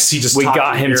we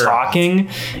got him talking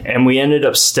and we ended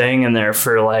up staying in there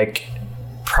for like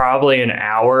probably an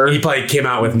hour. He probably came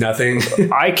out with nothing.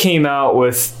 I came out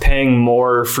with paying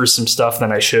more for some stuff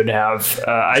than I should have.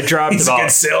 I dropped He's a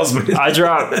good salesman. I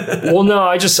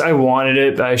wanted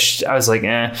it. But I was like,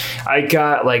 I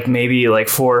got like maybe like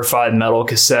 4 or 5 metal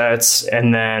cassettes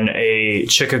and then a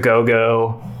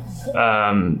Chicago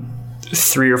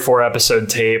 3 or 4 episode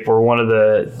tape or one of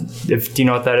do you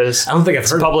know what that is? I don't think I've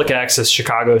heard. Public access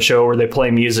Chicago show where they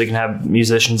play music and have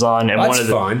musicians on. And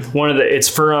it's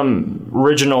from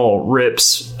original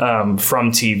rips from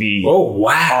TV. Oh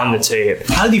wow! On the tape.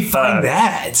 How did he find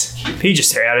that? He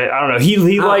just had it. I don't know. He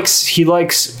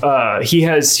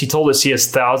told us he has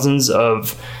thousands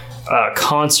of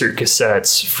concert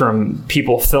cassettes from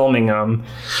people filming them.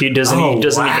 He doesn't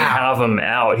even have them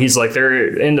out. He's like,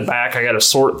 they're in the back. I got to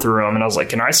sort through them. And I was like,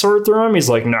 can I sort through them? He's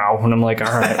like, no. And I'm like,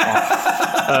 all right.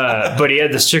 But he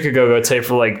had this Chicka Go-Go tape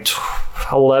for like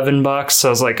 $11. So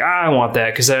I was like, I want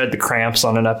that because I had the Cramps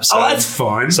on an episode. Oh, that's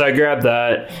fun. So I grabbed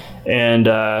that, and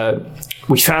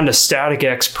we found a Static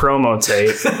X promo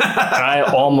tape. And I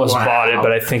almost bought it,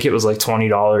 but I think it was like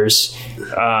 $20.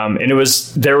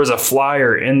 And there was a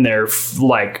flyer in there,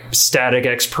 like Static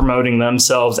X promoting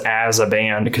themselves as a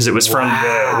band, because it was from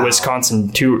the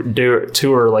Wisconsin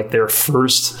tour, like their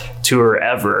first tour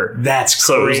ever. That's crazy.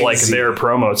 So it was like their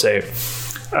promo tape.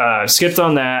 Skipped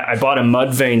on that. I bought a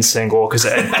Mudvayne single because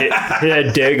it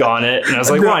had Dig on it, and I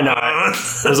was like, why not?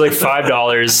 It was like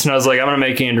 $5, and I was like, I'm gonna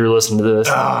make Andrew listen to this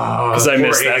because I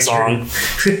missed that song.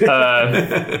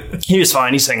 He was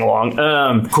fine. He sang along.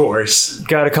 Of course.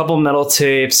 Got a couple metal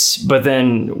tapes, but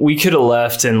then we could have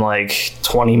left in like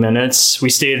 20 minutes. We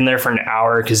stayed in there for an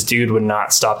hour because dude would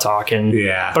not stop talking.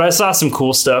 Yeah. But I saw some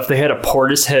cool stuff. They had a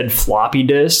Portishead floppy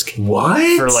disk. What?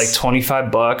 For like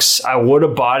 $25. I would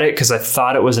have bought it because I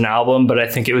thought it was an album, but I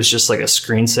think it was just like a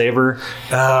screensaver.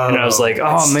 And I was like,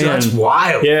 oh man, that's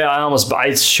wild. Yeah,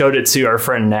 I showed it to our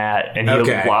friend Nat, and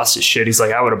he lost his shit. He's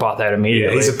like, I would have bought that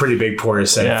immediately. Yeah, he's a pretty big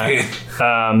Portishead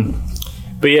fan.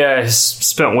 But yeah, I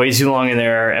spent way too long in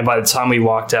there, and by the time we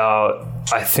walked out,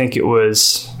 I think it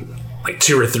was like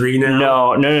 2 or 3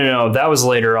 now. No. That was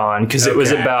later on because it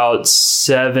was about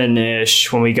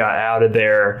 7-ish when we got out of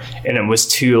there, and it was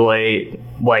too late.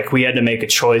 Like we had to make a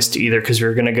choice to either, because we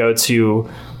were going to go to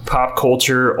Pop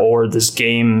Culture or this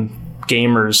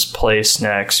gamers place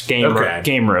next,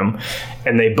 game room,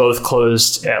 and they both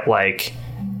closed at like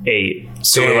 8.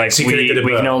 So we're like, we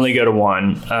can only go to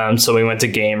one. So we went to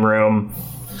Game Room.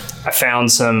 I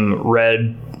found some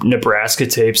red Nebraska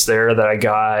tapes there that I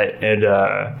got, and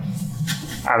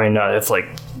it's like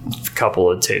a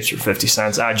couple of tapes for 50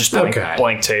 cents. I just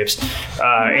blank tapes.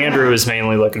 Andrew was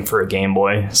mainly looking for a Game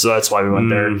Boy, so that's why we went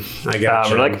there. I got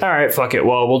you. We're like, all right, fuck it.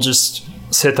 Well, we'll just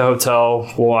hit the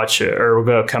hotel. We'll watch it, or we'll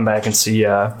go come back and see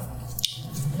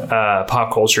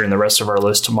Pop Culture and the rest of our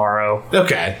list tomorrow.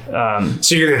 Okay.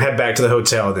 So you're gonna head back to the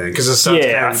hotel then, because the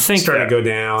sun's starting to go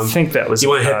down. I think that was. You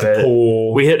want to hit the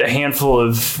pool. We hit a handful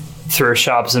of thrift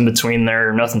shops in between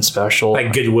there. Nothing special, like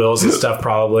Goodwills and stuff,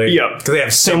 probably. Yep. Because they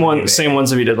have same ones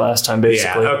that we did last time,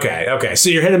 basically. Yeah. Okay. So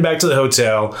you're heading back to the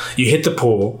hotel. You hit the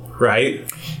pool, right?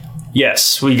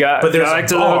 Yes, we got. But there's back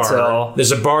to the hotel.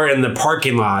 There's a bar in the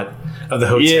parking lot of the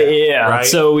hotel. Yeah. Right?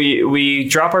 So we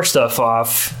drop our stuff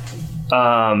off.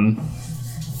 And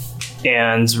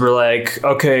we're like,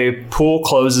 okay, pool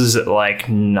closes at like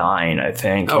 9, I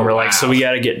think. And we're like, so we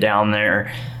got to get down there.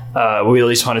 We at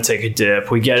least want to take a dip.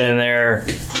 We get in there.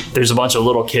 There's a bunch of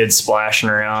little kids splashing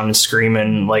around and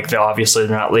screaming. Like, they're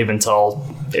not leaving until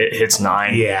it hits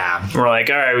 9. Yeah. And we're like,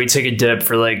 all right, we take a dip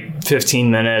for like 15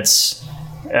 minutes.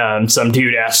 Some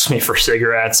dude asks me for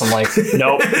cigarettes. I'm like,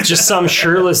 nope. Just some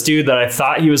shirtless dude that I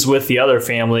thought he was with the other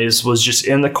families was just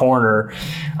in the corner.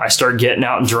 I start getting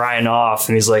out and drying off,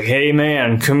 and he's like, hey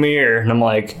man, come here. And I'm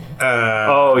like,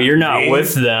 oh, you're not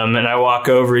with them. And I walk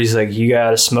over, he's like, you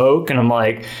got to smoke? And I'm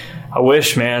like, I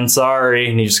wish, man, sorry.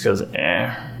 And he just goes,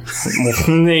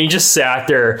 and he just sat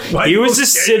there. He was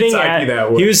just sitting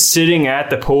at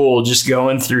the pool, just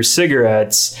going through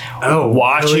cigarettes,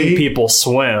 watching people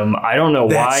swim. I don't know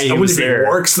why he was there.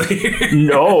 Works there.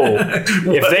 No,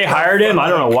 if they hired him, I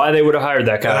don't know why they would have hired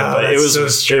that guy. But it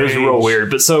was real weird.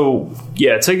 But so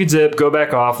yeah, take a dip, go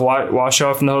back off, wash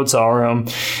off in the hotel room,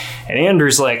 and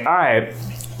Andrew's like, all right,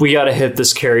 we got to hit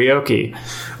this karaoke.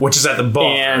 Which is at the bar.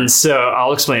 And so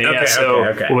I'll explain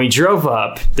it. When we drove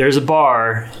up, there's a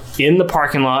bar in the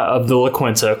parking lot of the La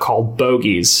Quinta called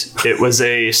Bogies. It was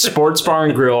a sports bar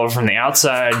and grill from the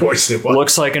outside. Of course it was.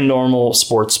 Looks like a normal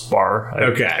sports bar,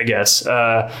 I guess.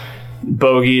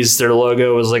 Bogies, their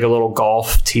logo was like a little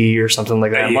golf tee or something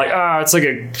like that. I'm like,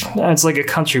 it's like a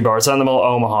country bar. It's out in the middle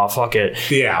of Omaha. Fuck it.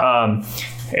 Yeah.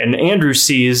 And Andrew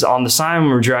sees on the sign when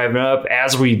we're driving up,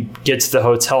 as we get to the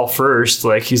hotel first,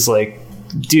 like he's like,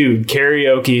 dude,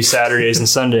 karaoke Saturdays and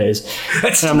Sundays.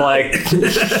 And I'm like,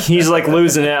 he's like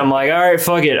losing it. I'm like, all right,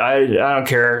 fuck it. I don't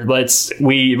care.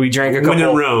 We drank a couple. When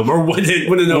in Rome or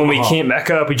when we came back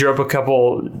up, we drove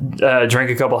drank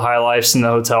a couple High Lifes in the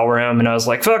hotel room, and I was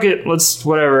like, fuck it. Let's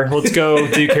go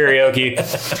do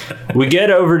karaoke. We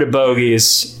get over to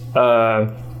Bogies.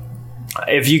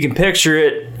 If you can picture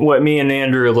it, what me and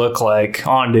Andrew look like,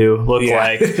 Ondu's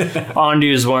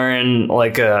wearing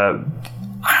like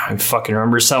I don't fucking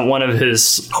remember one of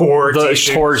his horror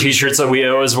t-shirts that we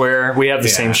always wear. We have the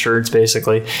same shirts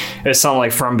basically. It's something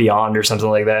like From Beyond or something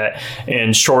like that.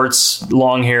 And shorts,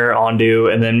 long hair,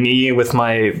 Ondu, and then me with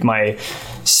my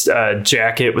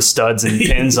jacket with studs and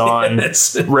pins on,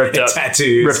 ripped up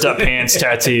pants,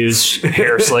 tattoos,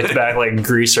 hair slicked back like a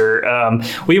greaser.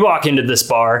 We walk into this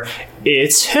bar.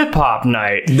 It's hip hop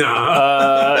night.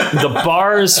 The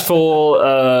bar is full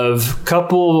of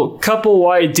couple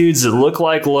white dudes that look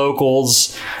like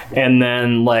locals, and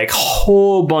then like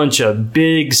whole bunch of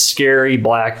big scary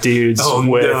black dudes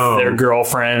with their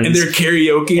girlfriends, and they're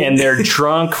karaoke, and they're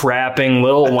drunk rapping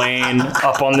Lil Wayne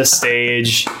up on the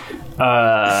stage.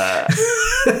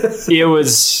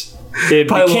 It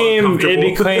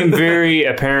became very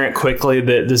apparent quickly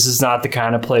that this is not the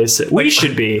kind of place that we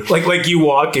should be. Like you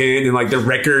walk in and like the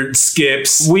record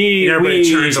skips. Everybody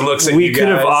turns and looks at you guys. We could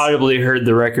have audibly heard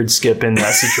the record skip in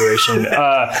that situation.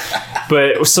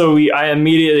 But so I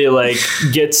immediately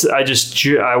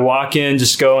I walk in,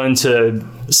 just go into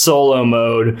solo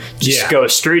mode, go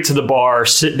straight to the bar,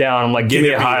 sit down. I'm like, give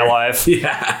me a High Life.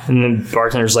 Yeah. And then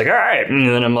bartender's like, all right. And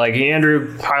then I'm like,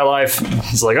 Andrew, High Life.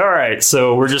 He's like, all right.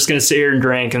 So we're just going to sit here and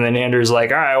drink. And then Andrew's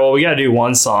like, all right, well, we got to do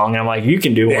one song. And I'm like, you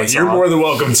can do one song. You're more than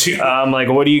welcome to. I'm like,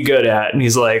 what are you good at? And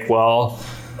he's like, well,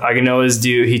 I can always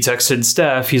do. He texted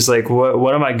Steph. He's like,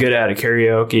 what am I good at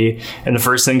karaoke? And the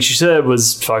first thing she said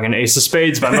was fucking Ace of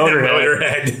Spades by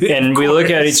Motorhead. And we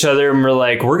look at each other and we're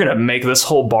like, we're going to make this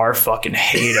whole bar fucking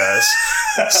hate us.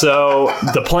 So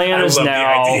the plan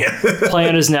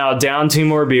is now down 2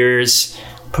 more beers,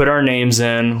 put our names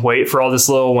in, wait for all this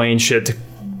Lil Wayne shit to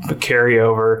carry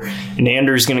over, and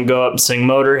Andrew's gonna go up and sing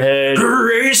Motorhead,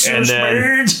 and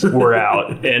then we're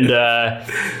out. And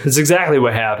that's exactly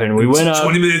what happened. We went up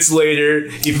 20 minutes later.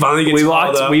 He finally gets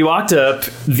called up. We walked up.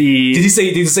 Did you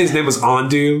say his name was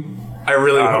Ondu? I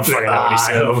really don't fucking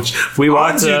know what he said. We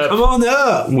walked up. Come on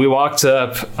up. We walked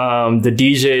up. The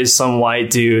DJ is some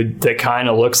white dude that kind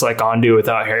of looks like Ondu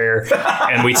without hair,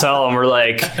 and we tell him, we're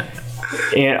like.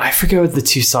 And I forget what the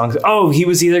 2 songs. Oh, he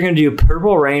was either going to do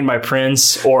 "Purple Rain" by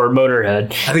Prince or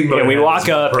Motorhead. I think Motorhead. And we walk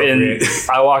up, and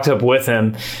I walked up with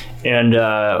him, and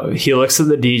he looks at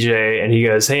the DJ and he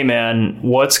goes, "Hey man,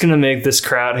 what's going to make this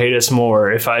crowd hate us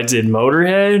more? If I did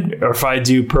Motorhead or if I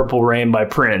do "Purple Rain" by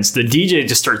Prince?" The DJ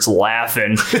just starts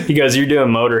laughing. He goes, "You're doing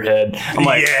Motorhead." I'm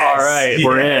like, all right,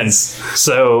 we're in.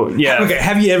 So yeah. Okay.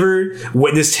 Have you ever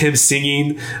witnessed him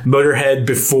singing Motorhead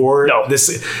before? No.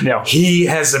 No. He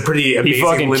has a pretty amazing he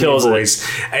fucking kills voice.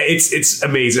 It's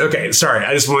amazing. Okay, sorry.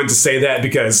 I just wanted to say that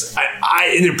because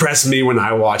it impressed me when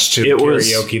I watched him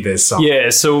karaoke this song.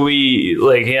 Yeah. So we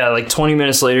 20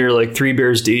 minutes later, 3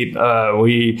 beers deep,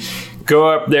 we go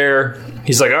up there.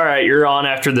 He's like, all right, you're on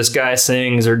after this guy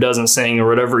sings or doesn't sing or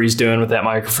whatever he's doing with that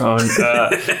microphone.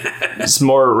 It's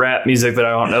more rap music that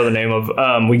I don't know the name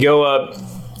of. We go up,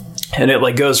 and it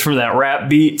goes from that rap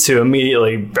beat to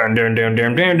immediately and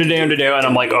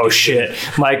I'm like, oh shit.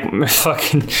 Mike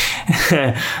fucking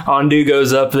Ondu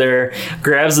goes up there,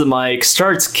 grabs the mic,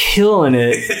 starts killing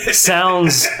it.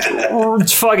 Sounds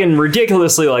fucking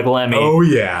ridiculously like Lemmy. Oh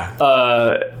yeah.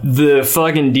 The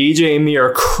fucking DJ and me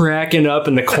are cracking up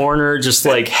in the corner, just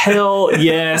like, hell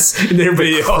yes. And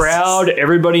everybody crowd,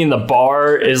 everybody in the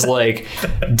bar is like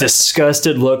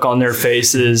disgusted look on their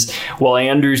faces while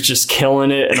Andrew's just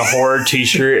killing it in a horror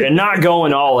t-shirt and not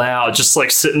going all out, just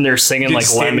sitting there singing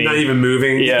like Lemmy, not even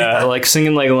moving. Yeah,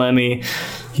 singing like Lemmy.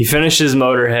 He finishes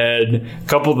Motorhead. A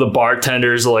couple of the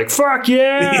bartenders are like, fuck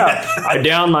yeah. I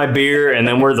down my beer, and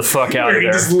then we're the fuck out of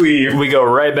there. Just leave. We go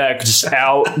right back, just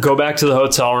out, go back to the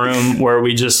hotel room where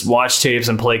we just watch tapes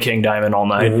and play King Diamond all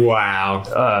night. Wow.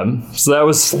 So that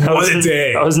was a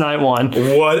day. That was night 1.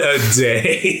 What a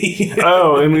day.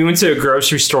 Oh, and we went to a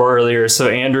grocery store earlier, so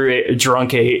Andrew ate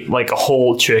a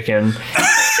whole chicken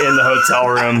in the hotel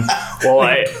room. Well,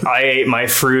 I ate my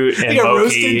fruit and a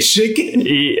roasted chicken?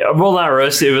 Well, not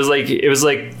roasted. It was like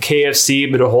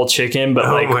KFC, but a whole chicken.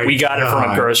 But we got it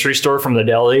from a grocery store from the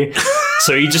deli.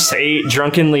 So he just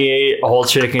drunkenly ate a whole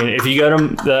chicken. If you go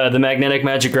to the Magnetic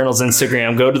Magic Reynolds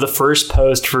Instagram, go to the first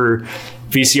post for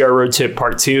VCR Road Trip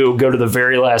Part 2, go to the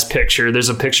very last picture. There's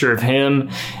a picture of him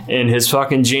in his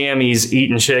fucking jammies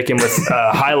eating chicken with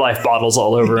High Life bottles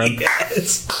all over him.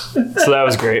 Yes. So that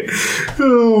was great.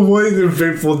 Oh, what an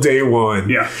eventful day 1.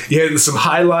 Yeah. You had some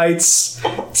highlights,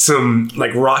 some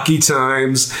rocky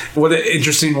times. What an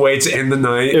interesting way to end the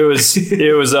night. It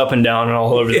was up and down and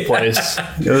all over the place.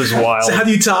 It was wild. So how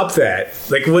do you top that?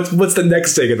 What's the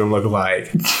next day going to look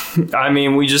like? I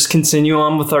mean, we just continue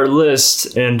on with our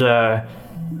list and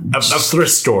of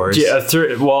thrift stores. Yeah, so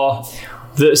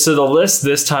the list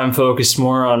this time focused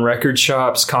more on record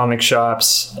shops, comic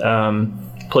shops,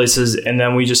 places, and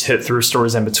then we just hit thrift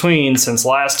stores in between, since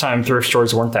last time thrift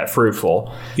stores weren't that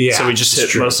fruitful. Yeah, so we just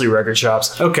hit mostly record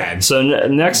shops. Okay. So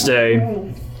next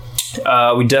day,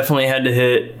 We definitely had to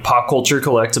hit Pop Culture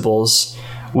Collectibles,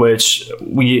 which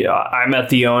I met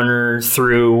the owner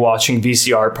through watching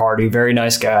VCR Party. Very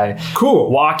nice guy. Cool.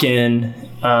 Walk in.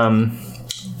 I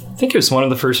think it was one of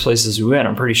the first places we went,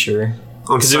 I'm pretty sure.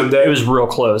 On Sunday? It was real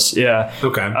close, yeah.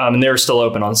 Okay. And they were still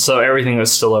open so everything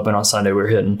was still open on Sunday. We were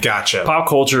hitting. Gotcha. Pop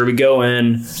Culture, we go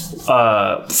in, it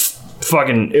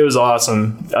was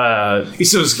awesome. So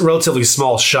it was a relatively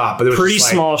small shop, but it was pretty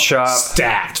small shop.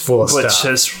 Stacked full of stuff.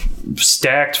 Just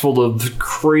stacked full of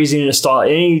crazy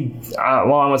nostalgia. I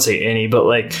won't say any, but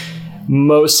like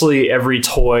mostly every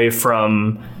toy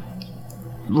from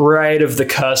right of the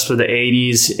cusp of the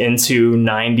 80s into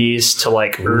 90s to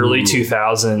like early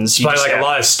 2000s. Probably like a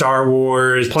lot of Star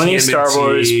Wars, plenty TMNT. Of Star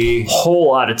Wars,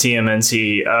 whole lot of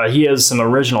TMNT. He has some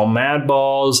original Mad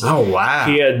Balls. Oh wow!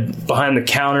 He had behind the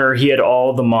counter. He had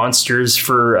all the monsters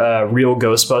for real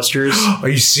Ghostbusters. Are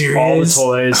you serious?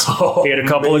 All the toys. He had a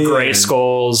couple of Gray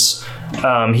Skulls.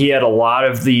 He had a lot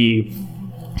of the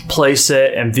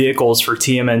playset and vehicles for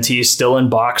TMNT still in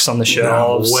box on the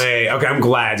shelves. No way. Okay, I'm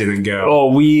glad I didn't go.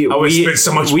 Oh, we spent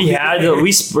so much money. We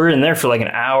were in there for like an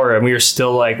hour and we were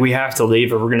still like, we have to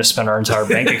leave or we're going to spend our entire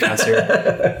bank accounts here.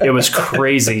 It was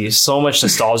crazy. So much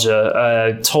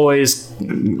nostalgia. Toys,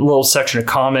 little section of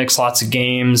comics, lots of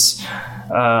games.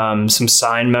 Some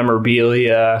signed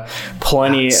memorabilia,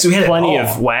 plenty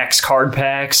of wax card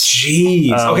packs.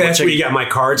 Jeez. Okay, that's where you got my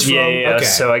cards from? Yeah. Okay.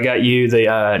 So I got you the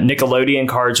Nickelodeon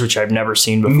cards, which I've never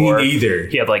seen before. Me neither.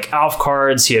 He had like Alf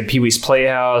cards. He had Pee-wee's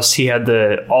Playhouse. He had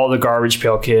all the Garbage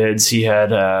Pail Kids. He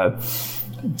had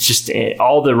just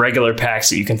all the regular packs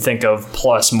that you can think of,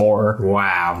 plus more.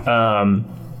 Wow.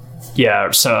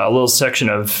 Yeah, so a little section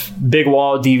of big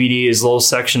wall DVDs, a little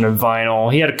section of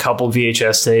vinyl. He had a couple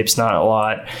VHS tapes, not a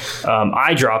lot.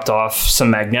 I dropped off some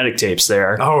magnetic tapes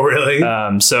there. Oh, really?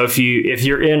 So if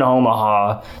you're in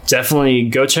Omaha, definitely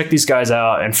go check these guys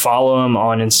out and follow them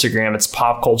on Instagram. It's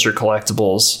Pop Culture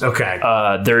Collectibles. Okay.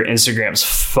 Their Instagram's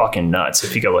fucking nuts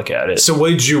if you go look at it. So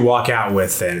what did you walk out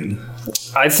with then?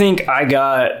 I think I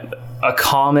got a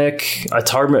comic, a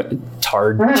Todd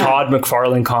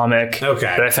McFarlane comic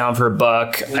that I found for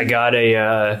 $1. I got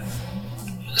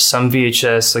some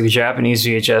VHS, like a Japanese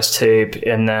VHS tape,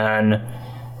 and then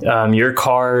your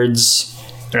cards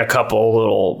and a couple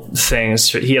little things.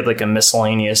 He had like a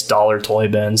miscellaneous dollar toy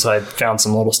bin, so I found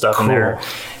some little stuff in there.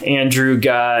 Andrew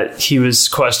he was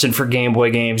questing for Game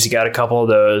Boy games. He got a couple of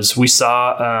those. We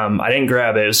saw, I didn't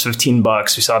grab it. It was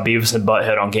 $15. We saw Beavis and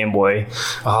Butthead on Game Boy.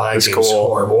 Oh, that was cool.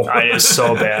 Horrible. It was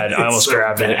so bad. I almost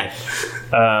grabbed it.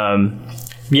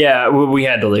 Yeah, we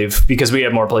had to leave because we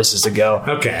had more places to go.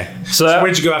 Okay. So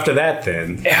where'd you go after that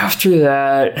then? After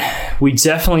that, we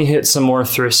definitely hit some more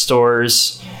thrift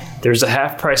stores. There's a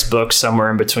half-price book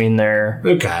somewhere in between there.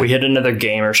 Okay. We hit another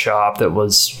gamer shop that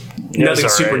was nothing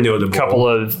super notable. A couple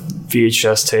of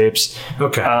VHS tapes.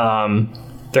 Okay.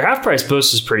 Their half-price book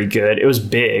was pretty good. It was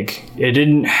big. We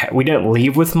didn't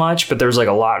leave with much, but there was like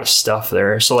a lot of stuff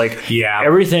there. So like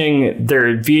everything,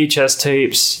 their VHS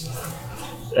tapes.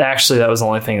 Actually, that was the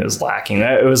only thing that was lacking.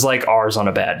 It was like ours on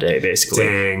a bad day, basically.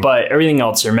 Dang. But everything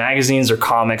else, their magazines or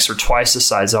comics are twice the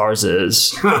size ours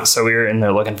is. Huh. So we were in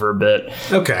there looking for a bit.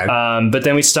 Okay. But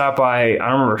then we stopped by, I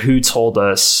don't remember who told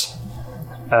us.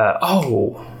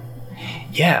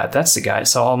 Yeah, that's the guy.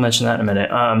 So I'll mention that in a minute.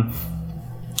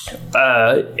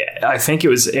 I think it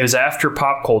was after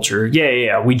Pop Culture.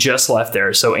 Yeah. We just left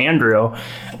there. So Andrew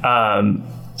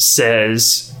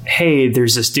says, hey,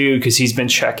 there's this dude, because he's been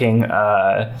checking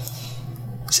I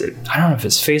don't know if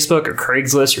it's Facebook or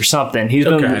Craigslist or something.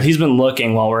 He's been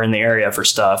looking while we're in the area for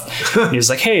stuff. And he's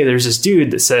like, hey, there's this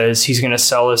dude that says he's going to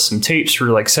sell us some tapes for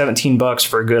like $17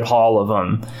 for a good haul of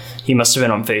them. He must have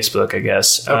been on Facebook, I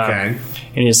guess. Okay.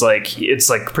 And he's like, it's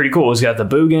like pretty cool. He's got the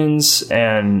Boogans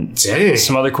and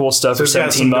some other cool stuff for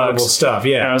 $17. Stuff,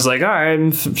 yeah. And I was like, all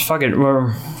right, fuck it,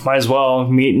 might as well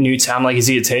meet new town. Like, is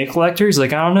he a tape collector? He's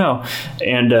like, I don't know.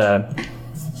 And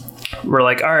we're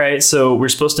like, all right, so we're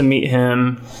supposed to meet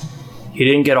him. He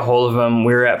didn't get a hold of him.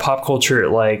 We were at Pop Culture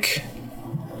at like,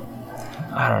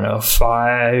 I don't know,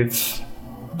 5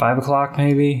 o'clock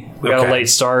maybe. We got a late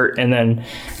start, and then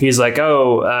he's like,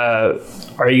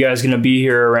 are you guys gonna be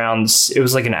here around, it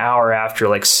was like an hour after,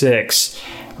 like 6.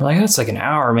 We're like, that's like an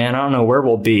hour, man. I don't know where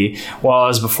we'll be. Well, it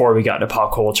was before we got to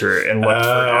Pop Culture and left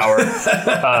for an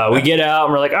hour. We get out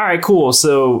and we're like, all right, cool.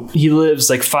 So he lives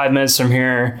like 5 minutes from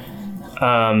here.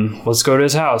 Let's go to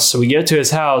his house. So we get to his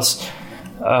house.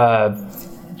 I'm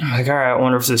like, all right, I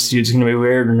wonder if this dude's going to be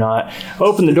weird or not.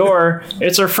 Open the door.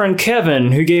 It's our friend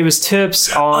Kevin, who gave us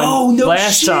tips on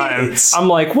last time. I'm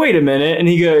like, wait a minute. And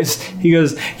he goes,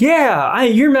 yeah,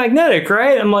 you're magnetic,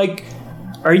 right? I'm like,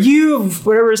 are you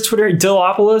whatever his Twitter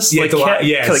Dilopoulos? Yeah,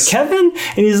 yes. Like Kevin?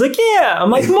 And he's like, yeah. I'm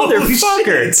like,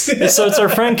 motherfucker. And so it's our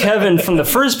friend Kevin from the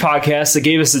first podcast that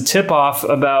gave us a tip off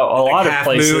about a lot of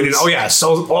places. Moon and,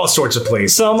 so all sorts of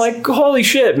places. So I'm like, holy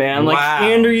shit, man. Like,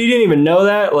 Andrew, you didn't even know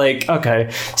that? Like, okay.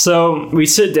 So we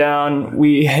sit down,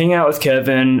 we hang out with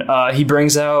Kevin. He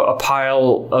brings out a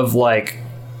pile of like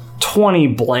 20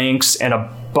 blanks and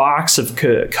a box of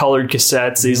colored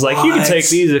cassettes. He's like, you can take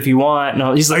these if you want.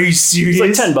 No, he's like, are you serious?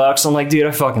 He's like $10. I'm like, dude,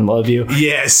 I fucking love you.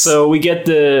 Yes. So we get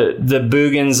the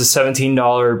Boogans, a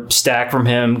 $17 stack from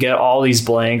him, get all these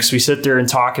blanks. We sit there and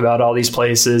talk about all these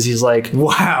places. He's like,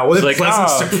 wow, what a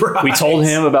pleasant surprise. We told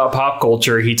him about pop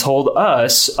culture. He told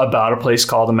us about a place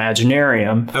called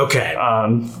Imaginarium. Okay.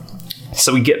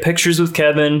 So we get pictures with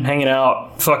Kevin, hanging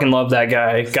out. Fucking love that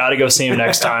guy. Got to go see him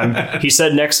next time. He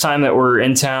said next time that we're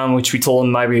in town, which we told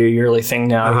him might be a yearly thing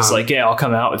now. He's like, yeah, I'll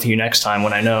come out with you next time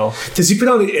when I know. Does he put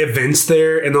on the events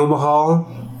there in Omaha?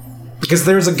 Because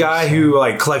there's a guy who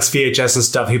like collects VHS and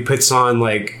stuff. He puts on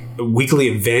like weekly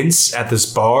events at this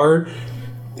bar.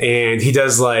 And he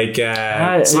does like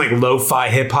some like lo-fi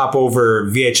hip hop over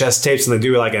VHS tapes, and they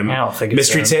do like a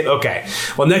mystery tape. Okay,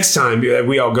 well next time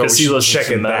we all go check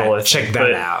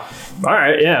that out. All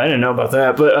right, yeah, I didn't know about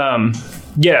that, but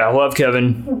yeah, I love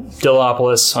Kevin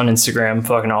Dilopoulos on Instagram,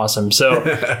 fucking awesome. So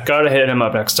gotta hit him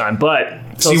up next time.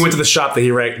 But so you went to the shop that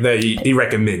he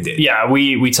recommended. Yeah,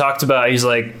 we talked about. He's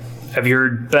like, have you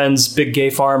heard Ben's Big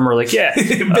Gay Farm? We're like, yeah,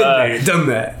 been there, done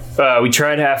that. We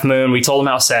tried Half Moon. We told him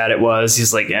how sad it was.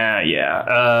 He's like,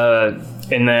 yeah.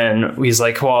 And then he's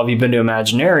like, well, have you been to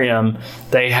Imaginarium?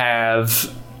 They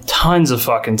have tons of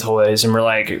fucking toys. And we're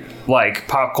like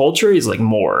pop culture? He's like,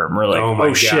 more. And we're like,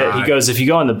 oh shit. He goes, if you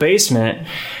go in the basement,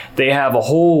 they have a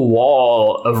whole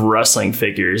wall of wrestling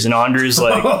figures. And Andrew's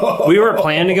like, we weren't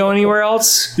planning to go anywhere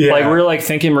else. Yeah. Like, we were like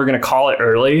thinking we're going to call it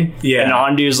early. Yeah. And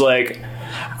Andrew's like,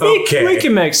 we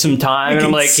can make some time. And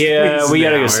I'm like, yeah, we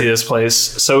gotta go see this place.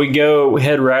 So we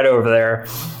head right over there.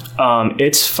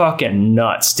 It's fucking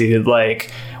nuts, dude.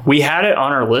 Like, we had it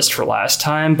on our list for last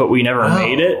time, but we never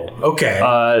made it.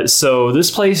 Okay. So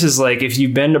this place is like, if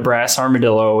you've been to Brass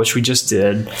Armadillo, which we just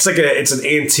did. It's an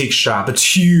antique shop.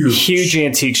 It's huge. Huge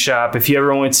antique shop. If you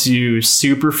ever went to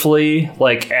Super Flea,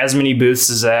 like as many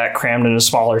booths as that, crammed in a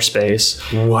smaller space.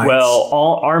 What? Well,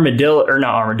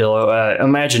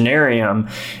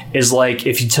 Imaginarium is like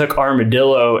if you took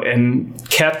Armadillo and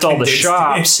kept all the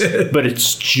shops, but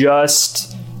it's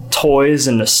just toys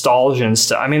and nostalgia and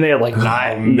stuff. I mean, they had like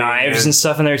knives and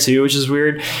stuff in there too, which is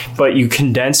weird, but you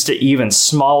condensed it even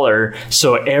smaller,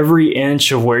 so every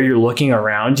inch of where you're looking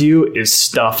around you is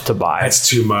stuff to buy. That's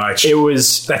too much.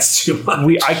 That's too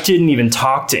much. I didn't even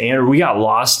talk to Andrew. We got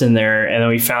lost in there, and then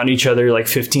we found each other like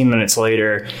 15 minutes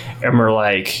later, and we're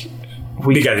like,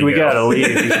 we gotta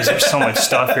leave because there's so much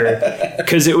stuff here.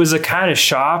 Because it was a kind of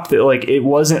shop that like it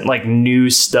wasn't like new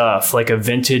stuff, like a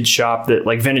vintage shop that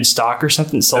like vintage stock or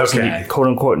something sells quote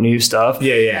unquote new stuff.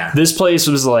 Yeah. This place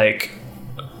was like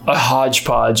a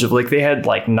hodgepodge of like, they had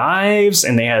like knives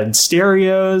and they had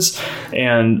stereos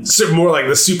and so more like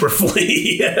the Super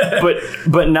Flea,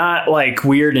 but not like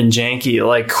weird and janky,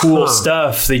 like cool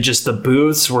stuff. The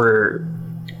booths were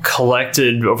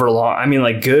collected over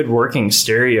like good working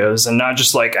stereos, and not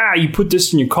just like you put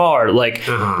this in your car, like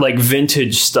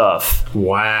vintage stuff.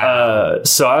 Wow.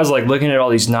 So I was like looking at all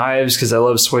these knives because I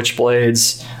love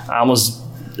switchblades. I almost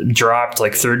dropped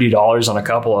like $30 on a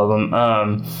couple of them.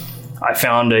 I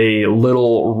found a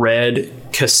little red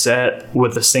cassette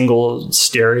with a single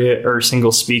stereo or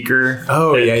single speaker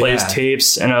that plays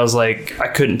tapes, and I was like, I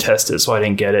couldn't test it, so I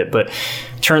didn't get it. But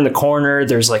turn the corner,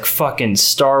 there's like fucking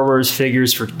Star Wars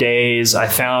figures for days. I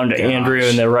found Andrew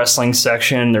in the wrestling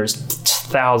section. There's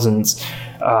thousands.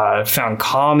 Found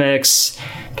comics,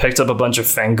 picked up a bunch of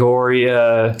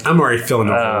Fangoria. I'm already feeling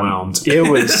overwhelmed. It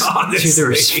was dude, there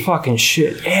was fucking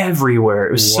shit everywhere.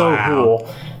 It was so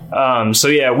cool. So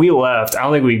yeah, we left. I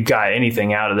don't think we got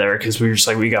anything out of there because we were just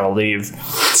like, we gotta leave.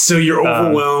 So you're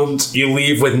overwhelmed. You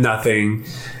leave with nothing.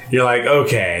 You're like,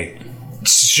 okay,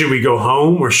 should we go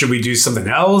home or should we do something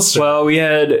else? Well, we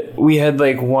had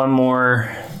like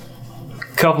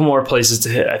couple more places to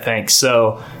hit, I think.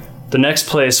 So the next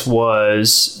place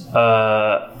was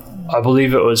I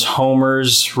believe it was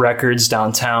Homer's Records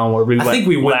downtown where I think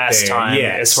we went last time.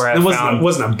 Yeah, it's where it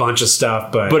wasn't a bunch of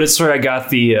stuff, but it's where I got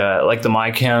the like the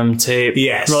MyChem tape.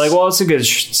 Yes, we're like, well, it's a good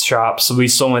shop, so we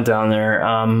still went down there.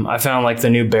 I found like the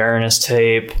new Baroness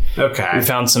tape. Okay, we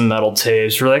found some metal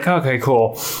tapes. We're like, okay,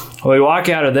 cool. Well, we walk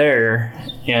out of there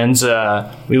and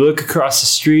we look across the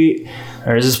street.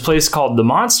 There's this place called the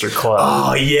Monster Club.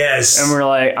 Oh, yes. And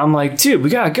I'm like, dude, we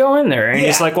got to go in there. And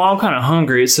he's like, well, I'm kind of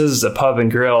hungry. It says it's a pub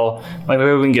and grill. Like,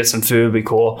 maybe we can get some food. It'd be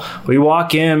cool. We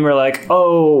walk in. We're like,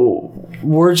 oh,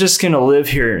 we're just going to live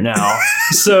here now.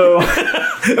 So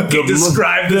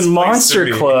the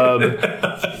Monster Club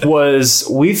was,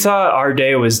 we thought our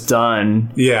day was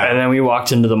done. Yeah. And then we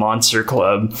walked into the Monster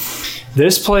Club.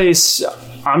 This place...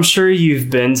 I'm sure you've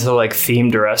been to like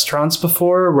themed restaurants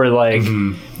before where like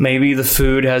maybe the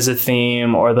food has a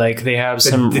theme or like they have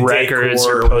some records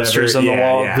or posters on the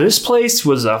wall. Yeah. This place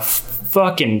was a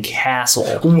fucking castle.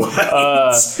 What?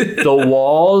 The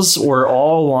walls were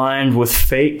all lined with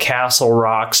fake castle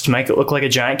rocks to make it look like a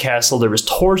giant castle. There was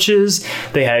torches.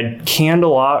 They had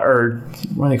or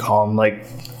what do they call them? Like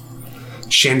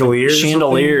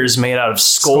chandeliers made out of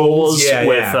skulls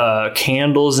with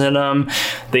candles in them.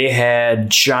 They had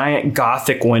giant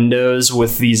gothic windows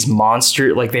with these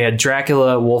monsters, like they had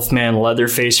Dracula, Wolfman,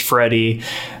 Leatherface, Freddy,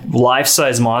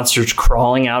 life-size monsters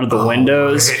crawling out of the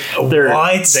windows.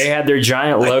 They had their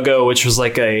giant logo, which was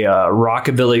like a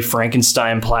rockabilly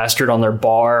Frankenstein plastered on their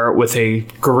bar with a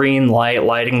green light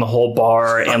lighting the whole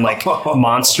bar and like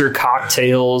monster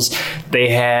cocktails. They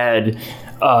had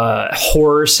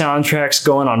horror soundtracks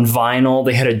going on vinyl.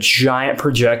 They had a giant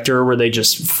projector where they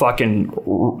just fucking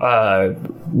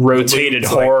rotated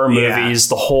horror movies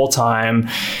the whole time.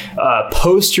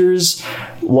 Posters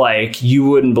like you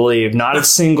wouldn't believe. Not a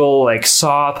single like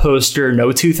Saw poster, no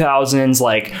 2000s,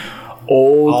 like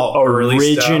old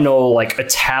original like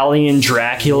Italian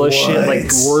Dracula shit,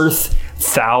 like worth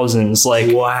thousands,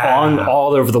 like on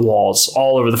all over the walls,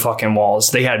 all over the fucking walls.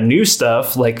 They had new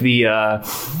stuff like the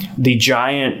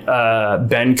giant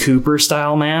Ben Cooper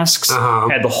style masks.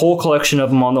 Had the whole collection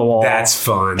of them on the wall. That's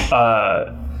fun.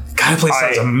 God, that place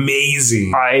sounds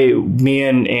amazing. Me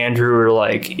and Andrew were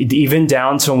like, even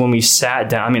down to when we sat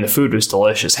down. I mean, the food was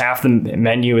delicious. Half the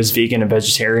menu was vegan and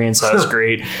vegetarian, so that was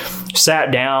great.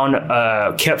 Sat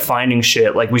down, kept finding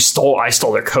shit. Like I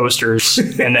stole their coasters,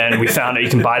 and then we found out you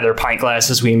can buy their pint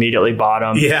glasses. We immediately bought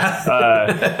them.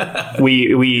 Yeah.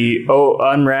 We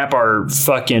unwrap our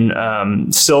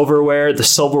fucking silverware. The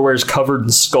silverware is covered in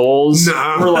skulls.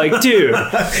 No. We're like, dude,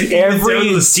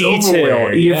 every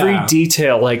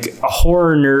detail, like a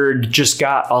horror nerd just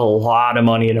got a lot of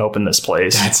money and opened this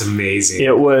place. That's amazing.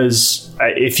 It was.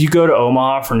 If you go to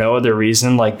Omaha for no other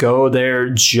reason, like go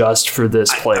there just for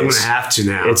this place. I'm gonna have to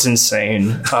now. It's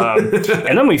insane.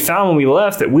 And then we found when we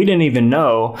left that we didn't even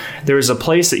know there was a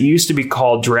place that used to be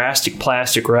called Drastic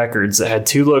Plastic Records that had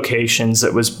 2 locations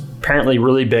that was apparently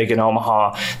really big in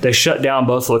Omaha. They shut down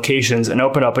both locations and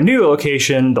opened up a new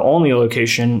location, the only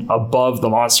location above the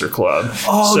Monster Club.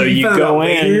 Oh, so you go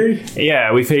in.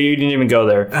 Yeah, you didn't even go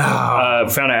there.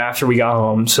 Found it after we got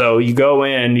home. So you go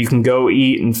in, you can go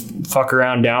eat and fuck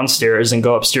around downstairs and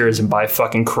go upstairs and buy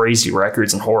fucking crazy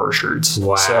records and horror shirts.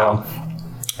 Wow. So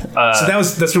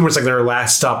that's when it was like their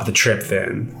last stop of the trip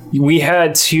then. We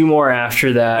had 2 more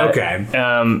after that. Okay.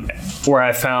 Where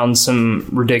I found some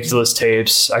ridiculous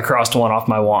tapes. I crossed one off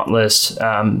my want list.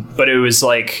 But it was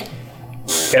like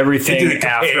everything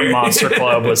after Monster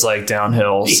Club was like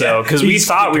downhill. Yeah, so, because we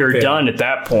thought we were done at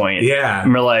that point. Yeah.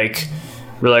 And we're like,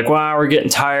 wow, we're getting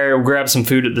tired. We'll grab some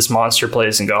food at this monster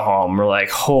place and go home. We're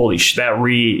like, holy shit, that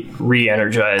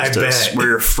re-energized us. We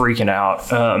were freaking out.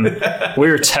 We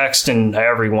were texting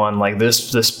everyone like,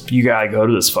 this, you gotta go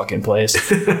to this fucking place.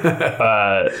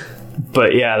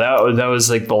 But yeah, that was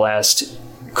like the last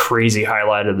crazy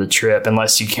highlight of the trip,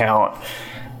 unless you count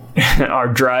our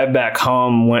drive back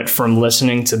home. Went from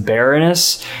listening to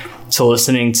Baroness to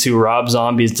listening to Rob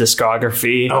Zombie's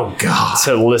discography. Oh, God.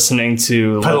 To listening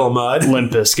to Puddle of Mud.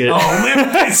 Limp Bizkit. Oh,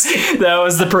 Limp Bizkit. That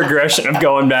was the progression of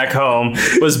going back home.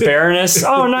 Was Baroness.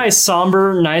 Oh, nice.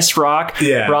 Somber. Nice rock.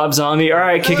 Yeah. Rob Zombie. All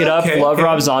right, kick it up. Love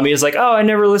Rob Zombie. Is like, oh, I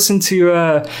never listened to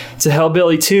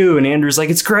Hellbilly 2. And Andrew's like,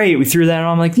 it's great. We threw that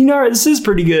on. I'm like, this is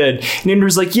pretty good. And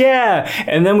Andrew's like, yeah.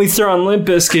 And then we throw on Limp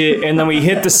Bizkit, and then we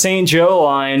hit the St. Joe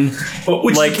line.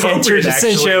 Which enter the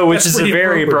St. Joe, which is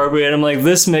very appropriate. I'm like,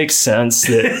 this makes sense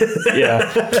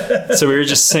that so we were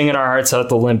just singing our hearts out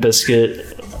to Limp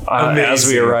Bizkit as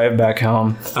we arrived back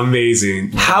home.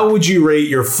 Amazing. How would you rate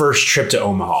your first trip to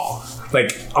Omaha?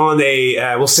 Like on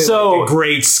a we'll say like a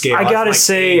grade scale. I gotta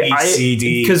say,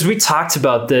 because we talked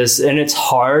about this, and it's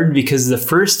hard because the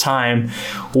first time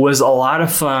was a lot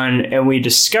of fun and we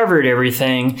discovered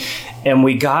everything and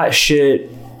we got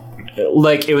shit.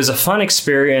 Like, it was a fun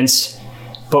experience.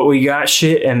 but we got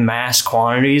shit in mass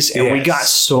quantities, and we got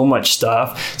so much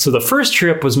stuff. So the first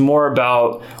trip was more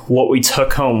about what we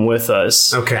took home with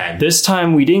us. Okay. This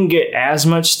time we didn't get as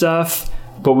much stuff,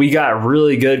 but we got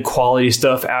really good quality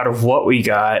stuff out of what we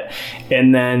got.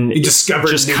 And then you discovered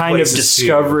just kind of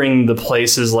discovering the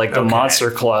places like the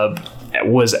Monster Club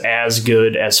was as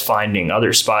good as finding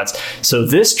other spots. So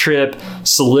this trip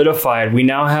solidified. We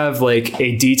now have like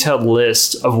a detailed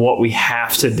list of what we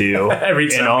have to do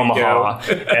in Omaha,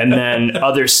 and then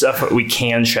other stuff that we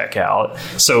can check out.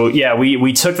 So yeah,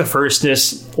 we took the first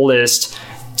list,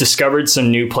 discovered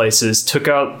some new places, took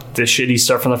out the shitty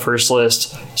stuff from the first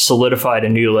list, solidified a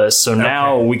new list. So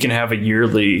now we can have a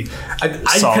yearly. I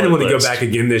kind of want to go back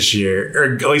again this year,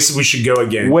 or at least we should go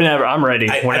again. Whenever I'm ready.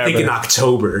 I think in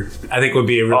October, I think would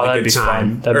be a really good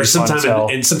time, or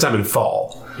sometime in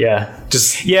fall. Yeah.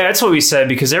 That's what we said,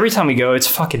 because every time we go, it's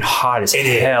fucking hot as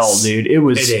hell, dude. It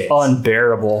was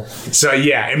unbearable. So,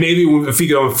 yeah, and maybe if we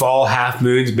go in fall, Half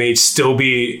Moons may still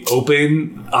be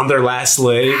open on their last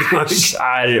leg.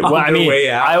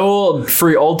 I will,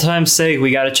 for old time's sake,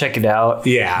 we got to check it out.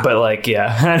 Yeah. But, I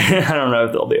don't know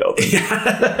if they'll be open.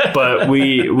 But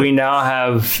we now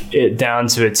have it down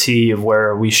to a T of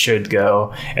where we should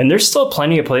go. And there's still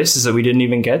plenty of places that we didn't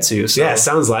even get to. So. Yeah,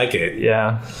 sounds like it.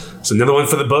 Yeah. So another one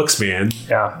for the books, man.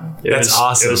 Yeah. That's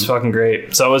awesome. It was fucking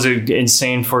great. So it was an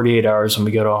insane 48 hours when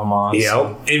we go to Omaha. Yeah.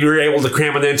 So. And we were able to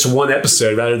cram it into one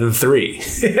episode rather than 3.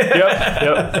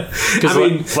 Yep.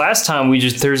 Because last time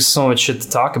there's so much shit to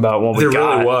talk about when we got. There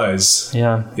really was.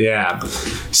 Yeah.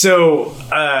 So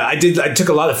I took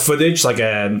a lot of footage,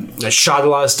 I shot a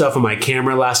lot of stuff on my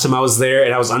camera last time I was there,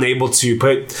 and I was unable to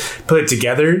put it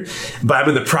together. But I'm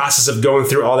in the process of going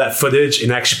through all that footage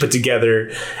and actually put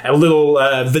together a little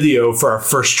video for our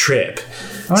first trip.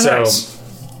 Nice.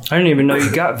 I didn't even know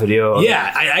you got video of it.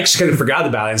 I actually kind of forgot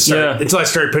about it until I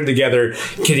started putting together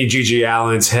Kenny G.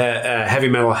 Allen's heavy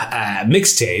metal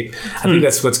mixtape. I think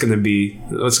that's what's going to be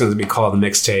called the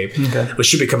mixtape, which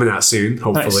should be coming out soon,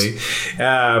 hopefully.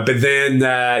 Nice. But then,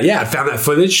 I found that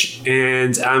footage,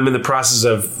 and I'm in the process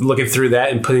of looking through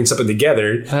that and putting something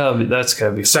together. Oh, that's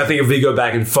gotta be. So I think if we go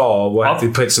back in fall, we'll have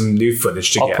to put some new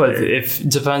footage together. It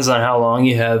depends on how long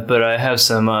you have, but I have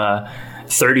some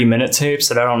 30-minute tapes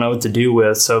that I don't know what to do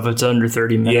with. So if it's under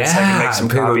 30 minutes, I can make some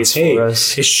copies for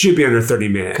us. It should be under 30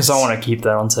 minutes. Because I want to keep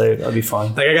that on tape. That'd be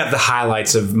fun. I got the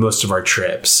highlights of most of our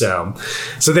trips. So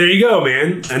there you go,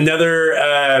 man. Another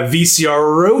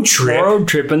VCR road trip. Road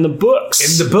trip in the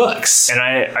books. And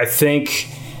I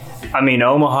think...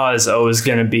 Omaha is always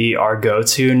going to be our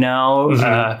go-to now.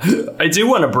 I do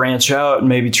want to branch out and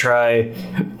maybe try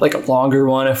a longer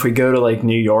one if we go to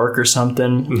New York or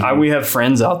something. We have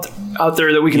friends out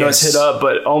there that we can always hit up,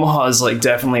 but Omaha is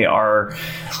definitely our...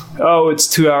 it's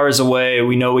 2 hours away.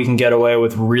 We know we can get away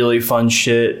with really fun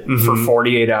shit for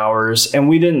 48 hours. And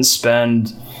we didn't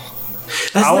spend...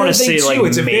 I want to say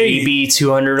maybe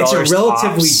 $200. It's a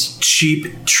relatively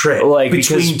cheap trip,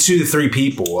 between 2 to 3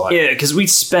 people. Because we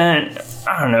spent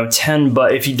 $10.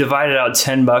 But if you divide it out,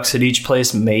 $10 at each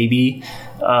place, maybe,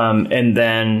 and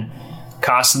then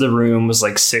cost of the room was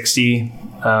 $60.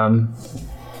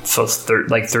 So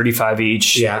 35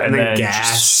 each. Yeah, and then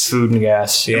gas, just food and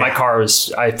gas. Yeah. And my car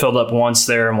I filled up once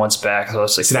there and once back, so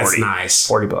it's 40. That's nice.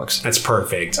 $40. That's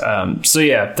perfect.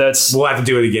 We'll have to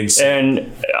do it again soon.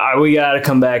 And we got to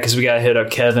come back because we got to hit up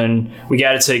Kevin. We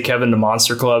got to take Kevin to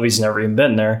Monster Club. He's never even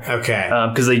been there. Okay.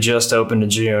 Because they just opened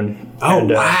in June. Oh,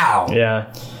 wow.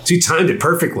 Yeah. So you timed it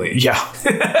perfectly. Yeah.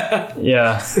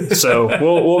 Yeah. So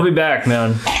we'll be back,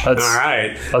 man. All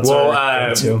right.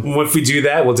 If we do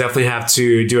that, we'll definitely have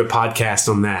to do a podcast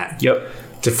on that. Yep.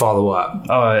 To follow up.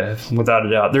 Oh, without a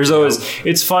doubt. There's always...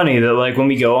 It's funny that when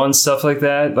we go on stuff like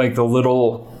that, the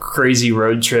little crazy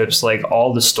road trips,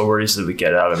 all the stories that we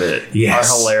get out of it are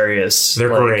hilarious. They're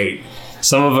great.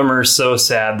 Some of them are so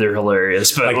sad they're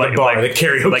hilarious, but the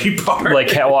karaoke bar.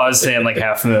 I was saying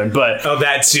Half Moon, but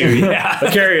that too, yeah. The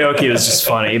karaoke was just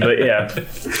funny, but yeah.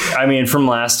 From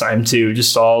last time too,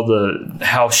 just all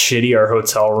how shitty our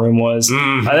hotel room was.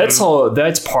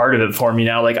 That's part of it for me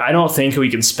now. I don't think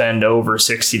we can spend over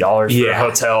 $60 for a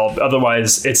hotel,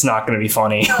 otherwise it's not going to be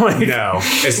funny. No,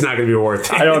 it's not going to be worth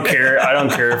it. I don't care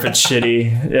if it's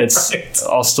shitty.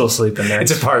 I'll still sleep in there.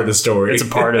 It's a part of the story. It's a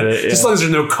part of it. Yeah. As long as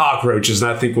there's no cockroaches. And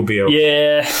I think we'll be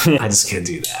okay. Yeah. I just can't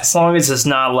do that. As long as it's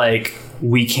not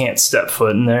we can't step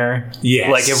foot in there.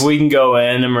 Yes. If we can go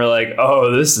in and we're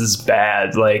oh, this is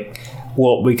bad.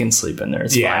 Well, we can sleep in there.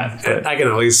 It's fine. But I can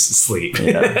always sleep.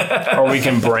 Or we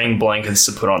can bring blankets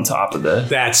to put on top of the...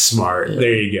 That's smart. Yeah.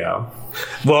 There you go.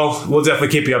 Well, we'll definitely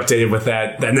keep you updated with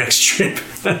that next trip.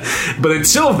 But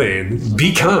until then,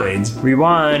 be kind.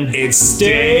 Rewind. And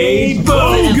stay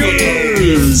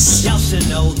bogus. Y'all should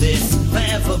know this.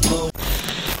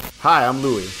 Hi, I'm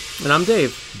Louie. And I'm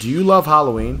Dave. Do you love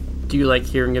Halloween? Do you like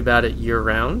hearing about it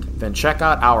year-round? Then check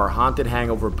out our Haunted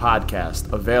Hangover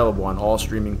podcast, available on all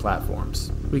streaming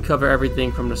platforms. We cover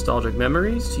everything from nostalgic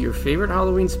memories to your favorite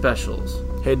Halloween specials.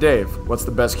 Hey Dave, what's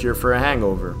the best cure for a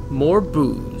hangover? More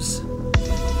booze.